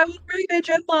 I was wearing my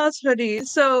Jen Loss hoodie,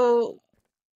 so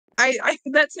I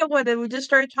met someone and we just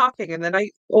started talking, and then I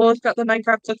almost got the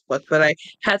Minecraft cookbook, but I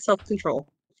had self-control.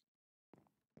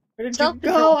 Where did you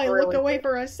Self-control go? is I looked really away good.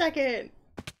 for a second.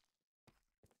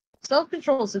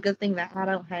 Self-control is a good thing that I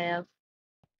don't have.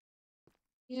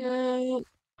 Yeah,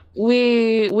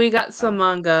 we got some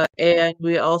manga, and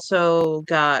we also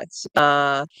got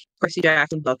Percy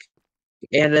Jackson book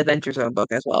and Adventure Zone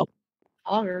book as well,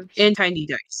 Hoggers. in tiny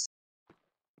dice.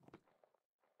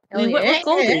 Hell We went with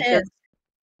Goldie yeah. because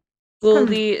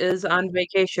Goldie is on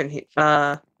vacation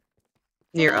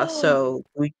near us, so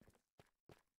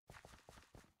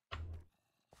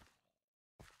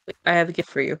I have a gift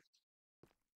for you.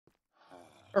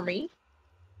 For me?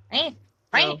 No.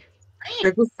 Alright,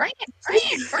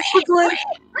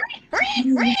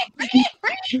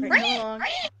 come along.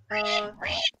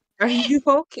 Are you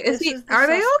okay? This is the Are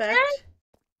they okay? suspect.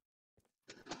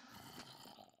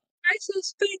 I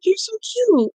suspect you're so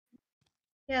cute.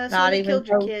 Yeah, that's Not why they even killed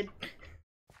your close. kid.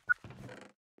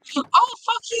 Oh,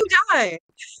 fuck you, die!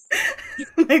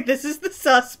 Like, this is the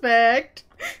suspect.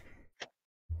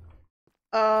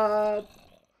 If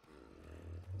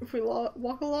we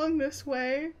walk along this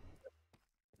way,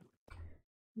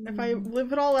 if I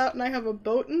live it all out and I have a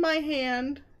boat in my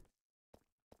hand,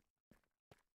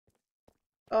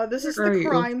 this is Where the are you?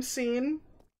 crime scene.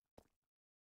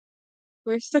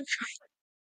 Where's the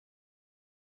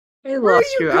I Where are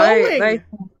lost you you. going? I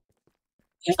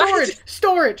Storage!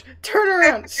 Storage! Turn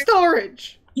around!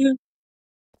 Storage! I'm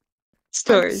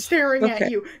Storage. staring at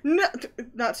Okay. you. No,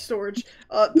 not storage.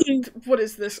 What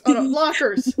is this? Oh no,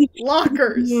 lockers!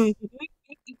 Lockers!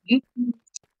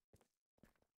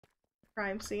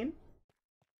 Crime scene.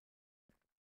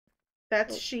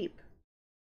 That's sheep.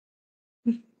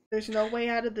 There's no way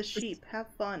out of the sheep. Have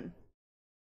fun.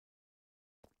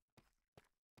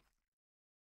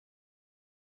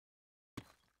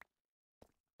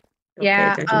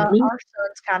 Yeah, Okay, our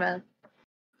son's kind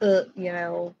of, you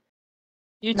know,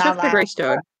 you not took the loud.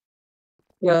 Greystone.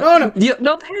 Yeah. No, no!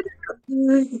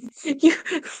 No, you,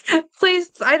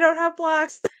 please, I don't have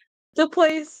blocks. The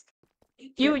place.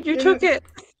 You took it.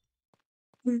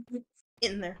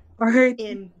 In there. Alright.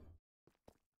 In.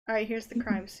 Alright, here's the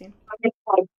crime scene.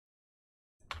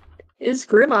 Is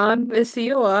Grim on? Is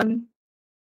Theo on?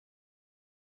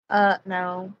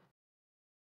 No.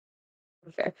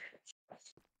 Okay.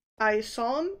 I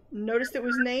saw him, noticed it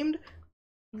was named,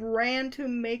 ran to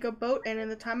make a boat, and in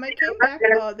the time I came back,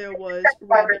 there was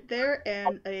rabbit there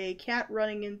and a cat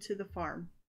running into the farm.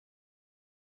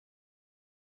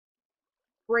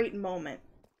 Great moment.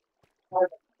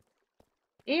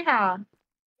 Yeehaw.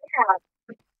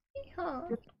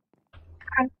 Yeehaw.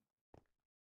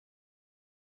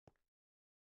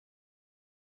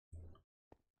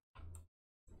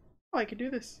 Oh, I could do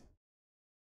this.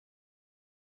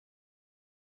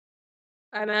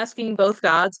 I'm asking both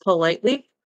gods politely.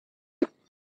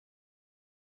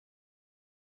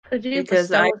 Could you Because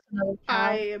bestow us another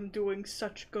I child? am doing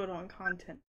such good on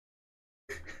content.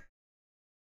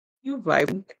 You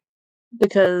vibe.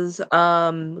 Because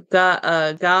God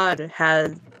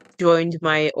has joined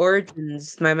my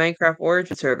Minecraft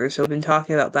Origin server, so we've been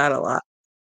talking about that a lot.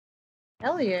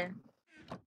 Hell yeah.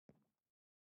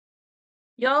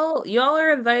 Y'all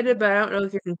are invited, but I don't know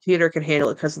if your computer can handle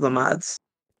it because of the mods.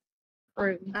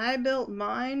 Rude. I built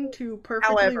mine to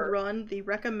perfectly However. run the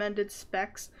recommended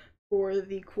specs for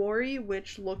the quarry,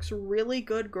 which looks really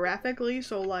good graphically,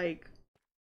 so like,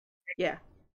 yeah.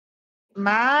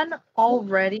 Mine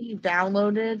already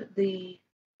downloaded the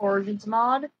Origins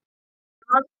mod.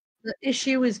 The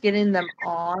issue is getting them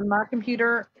on my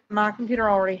computer. My computer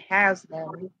already has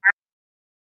them.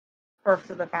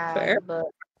 Perfectly fine, Fair. but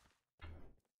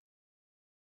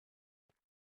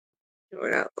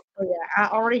Doing out. oh yeah, I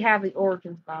already have the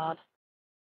Origins mod.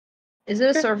 Is it a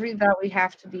Okay. server that we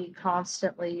have to be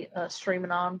constantly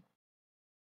streaming on?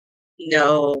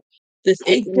 No, this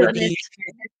Thank it would goodness.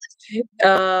 be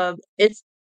it's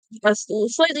a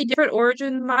slightly different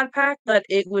Origin mod pack, but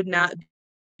it would not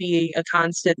be a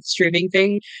constant streaming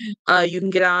thing. You can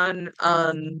get on.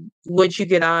 Once you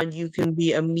get on, you can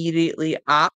be immediately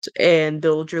opt and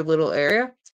build your little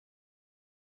area.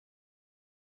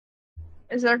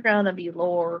 Is there gonna be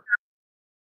lore?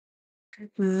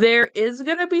 There is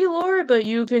gonna be lore, but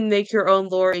you can make your own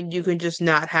lore, and you can just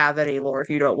not have any lore if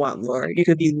you don't want lore. You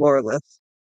could be loreless.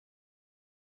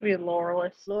 Be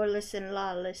loreless. Lawless and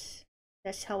lawless.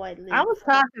 That's how I live. I was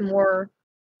talking more,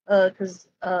 because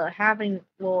having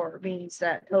lore means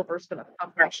that Tober's gonna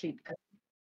fuck my sheep.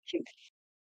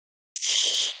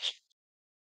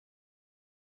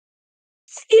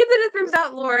 if there's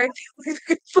not lore, I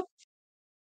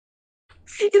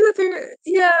feel like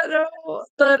yeah, no,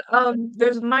 but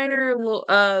there's minor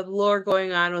lore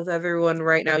going on with everyone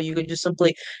right now. You can just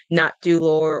simply not do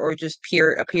lore or just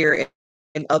appear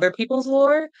in other people's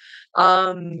lore.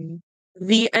 Um,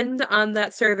 the end on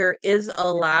that server is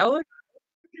allowed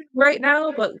right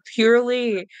now, but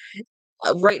purely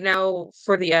right now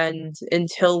for the end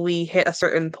until we hit a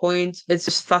certain point. It's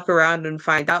just fuck around and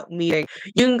find out. Meaning,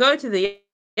 you can go to the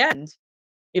end.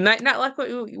 You might not like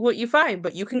what you find,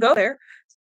 but you can go there.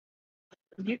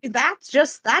 That's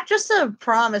just a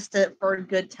promise for a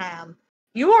good time.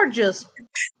 You are just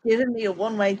giving me a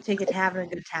one-way ticket to having a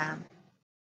good time.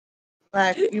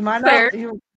 Like you might Fair.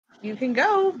 not you can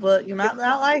go, but you might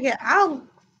not like it. I'll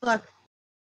fuck.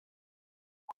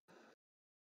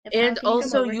 And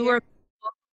also, you are.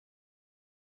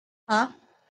 Huh?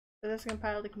 That's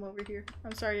compiled to come over here.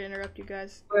 I'm sorry to interrupt you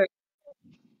guys.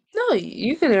 No,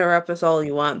 you can interrupt us all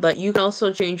you want, but you can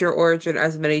also change your origin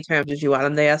as many times as you want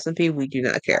on the SMP. We do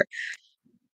not care.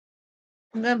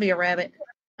 I'm gonna be a rabbit.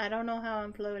 I don't know how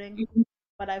I'm floating,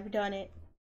 but I've done it.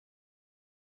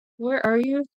 Where are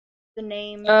you? The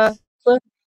names.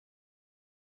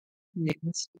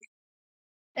 Names.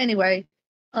 Anyway,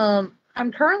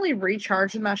 I'm currently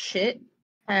recharging my shit.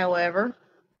 However,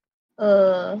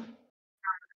 I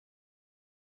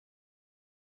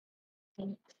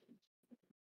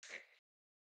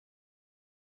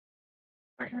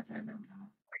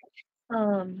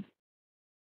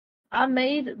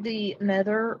made the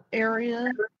nether area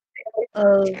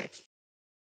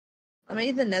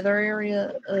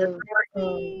of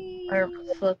whatever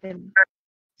fucking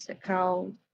what's it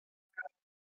called?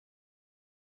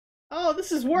 Oh,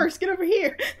 this is worse. Get over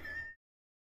here.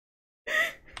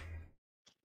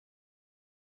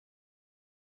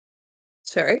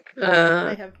 Sorry.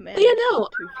 I have managed to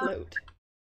float.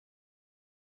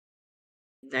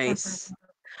 Nice.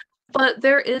 But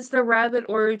there is the rabbit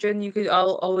origin. You could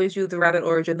always do the rabbit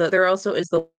origin. But there also is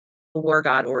the war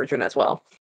god origin as well.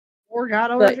 War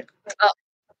god origin.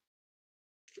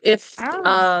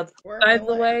 By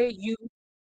the way, you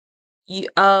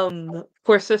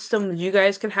for systems, you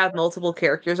guys can have multiple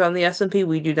characters on the SMP.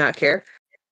 We do not care.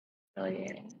 Oh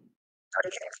yeah.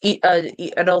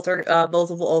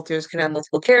 Multiple alters can have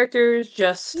multiple characters.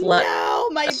 Just let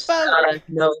my boat.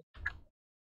 know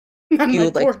you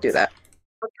would like to do that.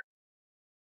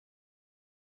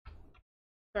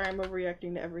 Sorry, I'm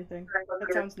overreacting to everything.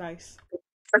 That sounds nice.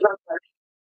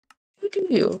 Who do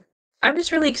you? I'm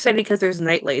just really excited because there's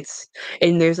night lights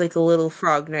and there's like a little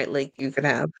frog night lake you can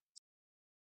have.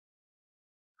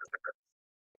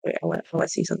 Wait, I want to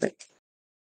see something.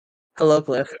 Hello,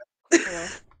 Cliff. Hello.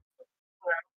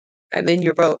 I'm in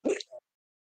your boat.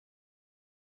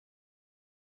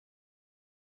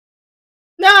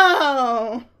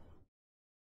 No!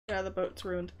 Yeah, the boat's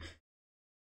ruined.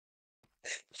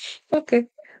 Okay.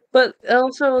 But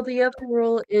also the other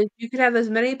rule is you can have as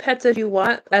many pets as you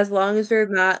want as long as they're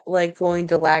not like going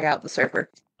to lag out the server.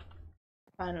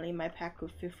 Finally, my pack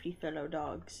of 50 fellow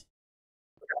dogs.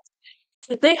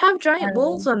 They have giant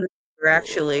bulls on the server,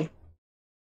 actually.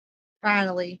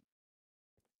 Finally,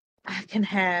 I can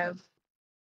have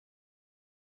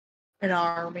an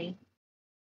army.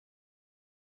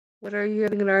 What are you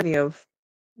having an army of?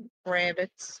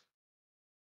 Rabbits.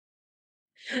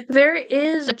 There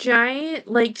is a giant,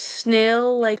 like,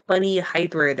 snail, like, bunny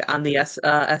hybrid on the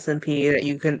SMP that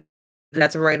you can.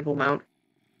 That's a rideable mount.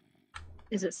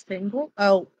 Is it single?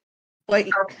 Oh,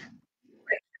 wait.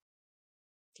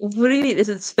 What do you mean? Is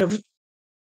it still?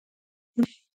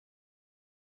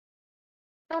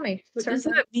 Tell me. What does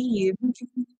that mean?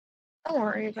 Don't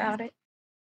worry about it.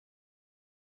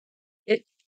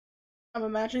 I'm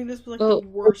imagining this was like the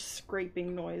worst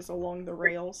scraping noise along the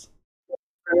rails.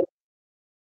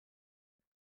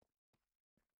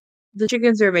 The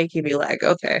chickens are making me lag.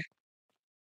 Okay.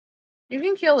 You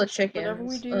can kill the chickens. Whatever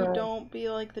we do, don't be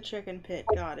like the chicken pit.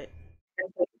 Got it.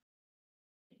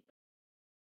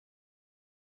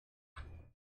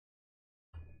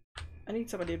 I need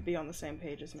somebody to be on the same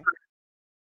page as me.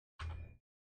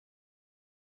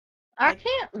 I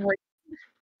can't read.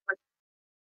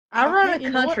 I run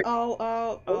a country.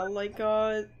 I'll like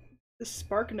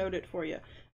spark note it for you.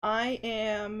 I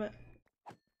am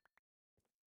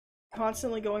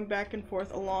constantly going back and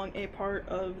forth along a part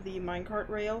of the minecart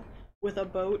rail with a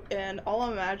boat, and all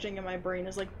I'm imagining in my brain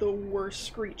is like the worst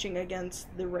screeching against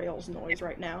the rails noise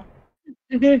right now.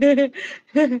 I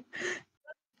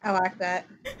like that.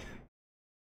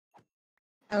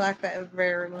 I like that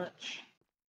very much.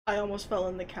 I almost fell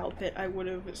in the cow pit. I would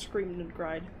have screamed and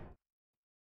cried.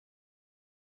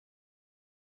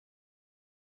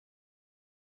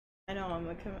 I know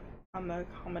I'm a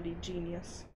comedy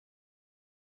genius.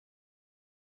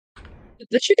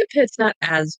 The chicken pit's not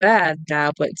as bad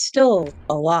now, but it's still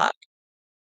a lot.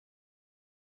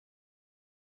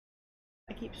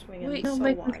 I keep swinging Wait, so no,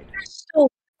 my wide. computer's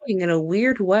still going in a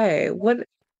weird way. What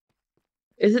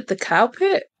is it? The cow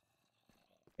pit?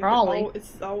 Probably.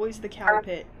 It's always the cow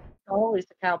pit. Always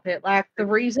the cow pit. Like, the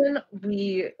reason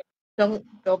we don't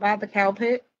go by the cow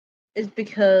pit is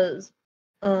because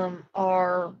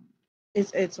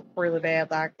it's really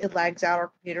bad. Like, it lags out our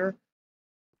computer.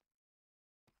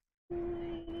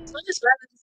 It's not as bad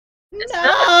as it's not.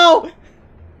 No!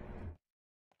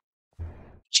 I'm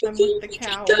Chicken, with the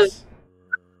cows.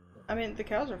 I mean, the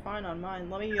cows are fine on mine.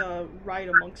 Let me ride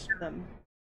amongst them.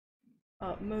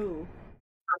 Moo.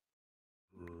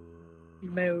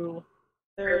 Moo.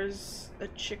 There's a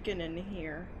chicken in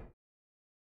here.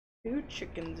 2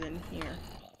 chickens in here.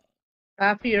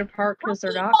 I feed apart because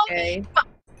they're not gay.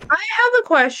 I have a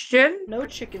question. No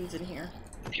chickens in here.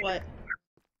 What?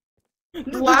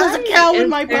 Why There's a cow in is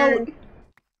my there- boat!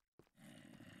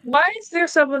 Why is there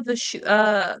some of the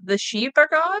sheep are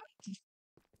gone?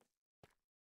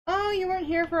 Oh, you weren't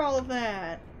here for all of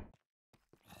that.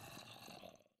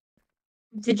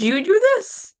 Did you do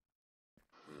this?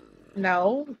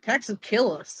 No, Tex would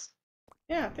kill us.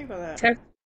 Yeah, think about that. Tex-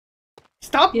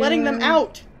 Stop letting them Yeah.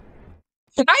 out!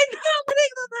 I'm not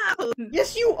letting them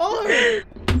Yes, you are! out.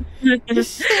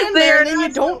 Just stand there and then you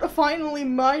don't finally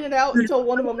mine it out until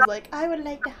one of them's like, I would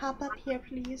like to hop up here,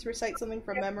 please. Recite something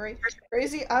from memory.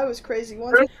 Crazy? I was crazy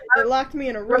once. They locked me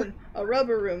in a room. A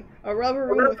rubber room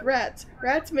with rats.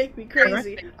 Rats make me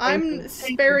crazy. I'm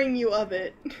sparing you of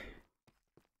it.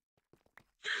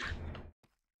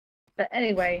 But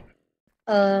anyway,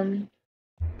 No,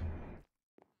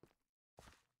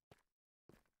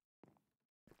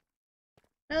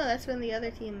 that's when the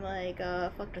other team, like,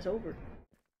 fucked us over. If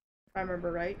I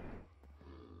remember right.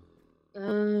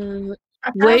 Wait,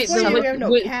 That's why so we have no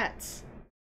wait, cats.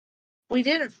 we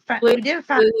didn't find wait, wait,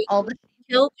 all the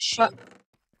killed sheep.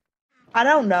 I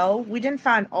don't know. We didn't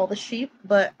find all the sheep,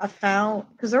 but I found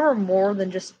because there were more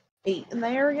than just 8 in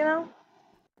there, you know.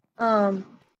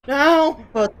 No!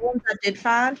 But the ones I did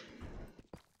find,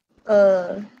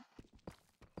 I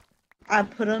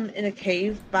put them in a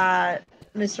cave by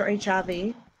Mr.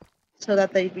 HIV so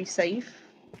that they'd be safe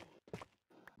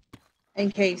in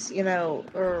case, you know,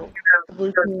 or the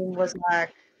blue team was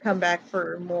like come back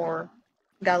for more,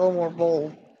 got a little more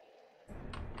bold.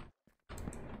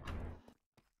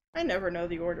 I never know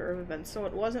the order of events, so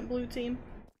it wasn't blue team?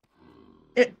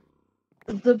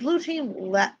 The blue team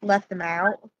left them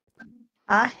out.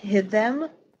 I hid them,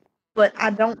 but I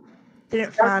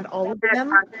didn't find all of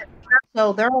them.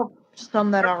 So there are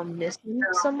some that are missing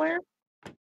somewhere.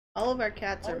 All of our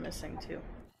cats are missing too.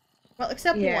 Well,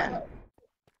 except Yeah. one.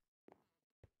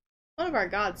 One of our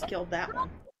gods killed that one.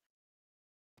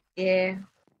 Yeah.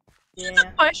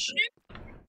 Yeah. Question.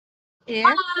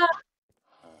 Yeah.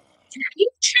 You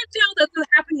checked out that the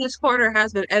happiness corner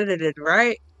has been edited,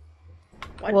 right?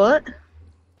 What?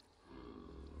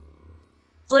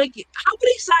 Like, how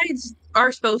many signs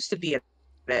are supposed to be in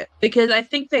it? Because I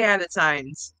think they added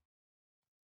signs.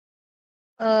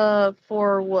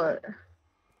 For what?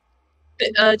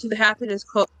 To the happiness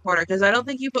corner, because I don't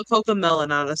think you put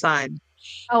Cocomelon on a sign.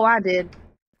 Oh, I did.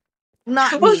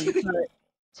 Not me, but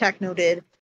Techno did.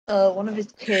 One of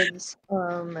his kids,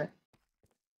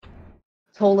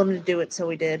 told him to do it, so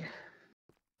he did.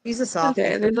 He's a softie.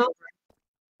 Okay,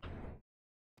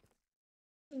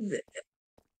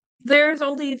 there's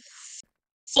only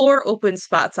 4 open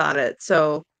spots on it,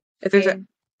 so if there's And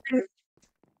things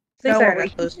don't that are worry. not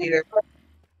supposed either.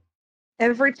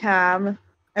 Every time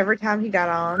he got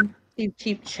on, he'd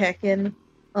keep checking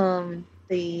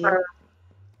the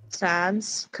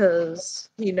signs because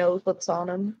he knows what's on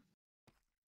them.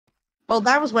 Well,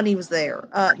 that was when he was there.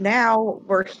 Now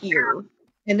we're here,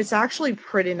 and it's actually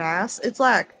pretty nice. It's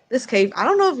like this cave. I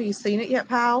don't know if you've seen it yet,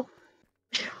 pal.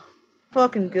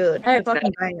 Fucking good. I have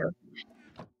Fucking banger.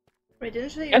 Wait, didn't you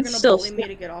say you were That's gonna still bully me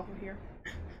to get off of here?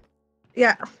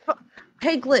 Yeah.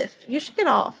 Hey, Glyph, you should get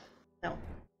off. No.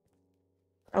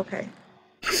 Okay.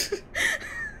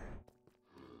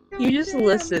 You just Damn.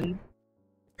 listen.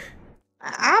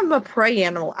 I'm a prey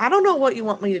animal. I don't know what you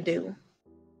want me to do.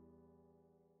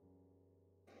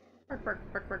 Bark, bark,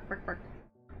 bark, bark, bark, bark.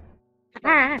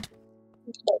 I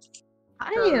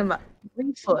am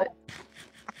 3 foot.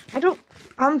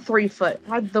 I'm 3 foot.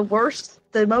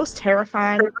 The most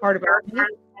terrifying part about me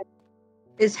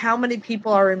is how many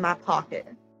people are in my pocket.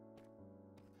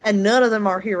 And none of them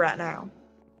are here right now.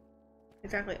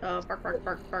 Exactly. Bark, bark, bark,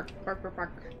 bark, bark, bark,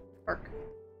 bark, bark.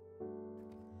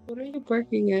 What are you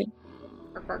barking at?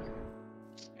 Bark, bark.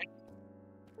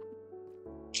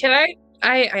 Can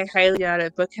I highly doubt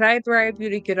it, but can I bribe you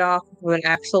to get off of an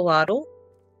axolotl?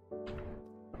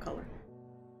 What color?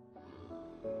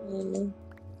 Mm.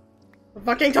 A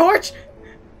fucking torch!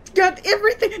 Got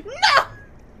everything! No!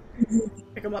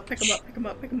 Pick him up, pick him up, pick him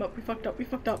up, pick him up. We fucked up, we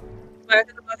fucked up. Back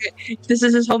in the bucket. This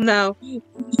is his home now.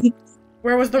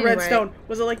 Where was the Anyway. redstone?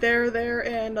 Was it like there,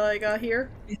 and like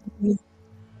here?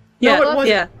 Yeah, No, it wasn't.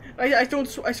 yeah.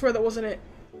 I swear that wasn't it.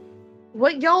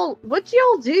 What'd y'all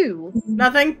do?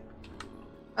 Nothing.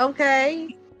 Okay.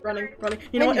 Running.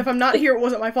 You know what? If I'm not here, it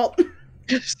wasn't my fault.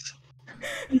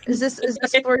 Is this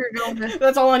where you're going to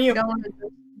That's all on you.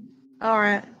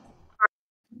 Alright.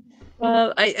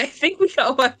 I think we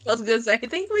got what I was gonna say. I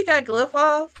think we got Glyph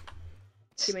off.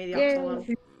 Give me the Yay.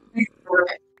 axolotl.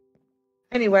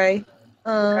 Anyway.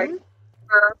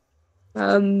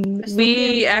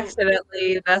 We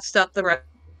accidentally messed up the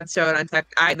redstone on tech.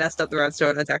 I messed up the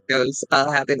redstone on Techno's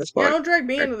having this Yeah, board. don't drag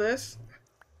me into this.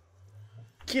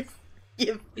 Give.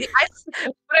 When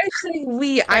I say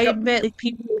we, I up. meant like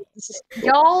people.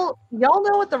 Y'all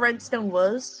know what the redstone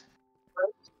was?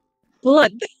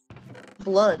 Blood.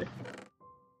 Blood.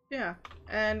 Yeah,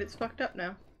 and it's fucked up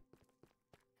now.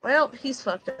 Well, he's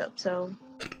fucked up, so.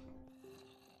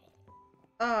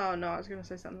 Oh no, I was gonna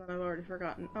say something that I've already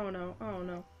forgotten. Oh no, oh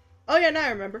no. Oh yeah, now I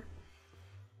remember.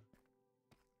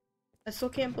 I still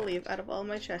can't believe, out of all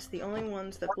my chests, the only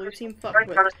ones that Blue Team fucked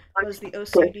with was the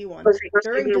OCD ones.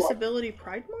 During Disability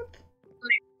Pride Month?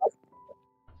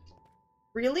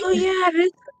 Really? Oh yeah, it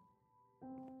is.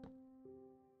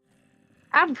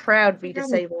 I'm proud to be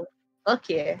disabled. Fuck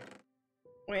yeah.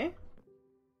 Wait.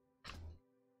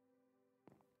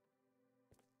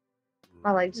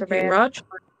 My legs are Okay, bad. Raj.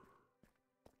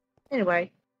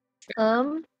 Anyway.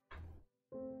 Can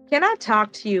I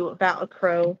talk to you about a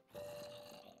crow?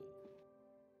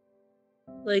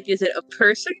 Like, is it a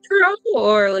person crow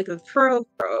or like a crow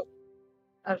crow?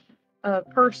 A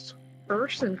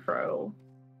person crow.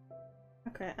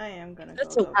 Okay, I am gonna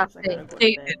That's go a though, 'cause I gotta go to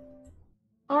statement. bed.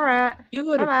 Alright. You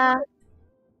would have.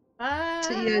 Bye-bye. Bye!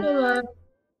 See you.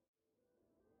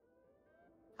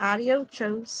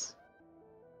 Adios.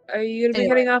 Are you gonna be Anyway.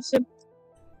 heading off soon?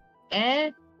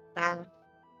 Bye.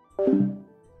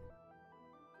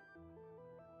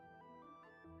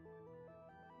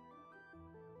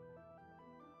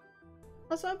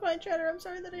 What's up, my chatter? I'm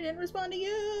sorry that I didn't respond to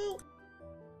you!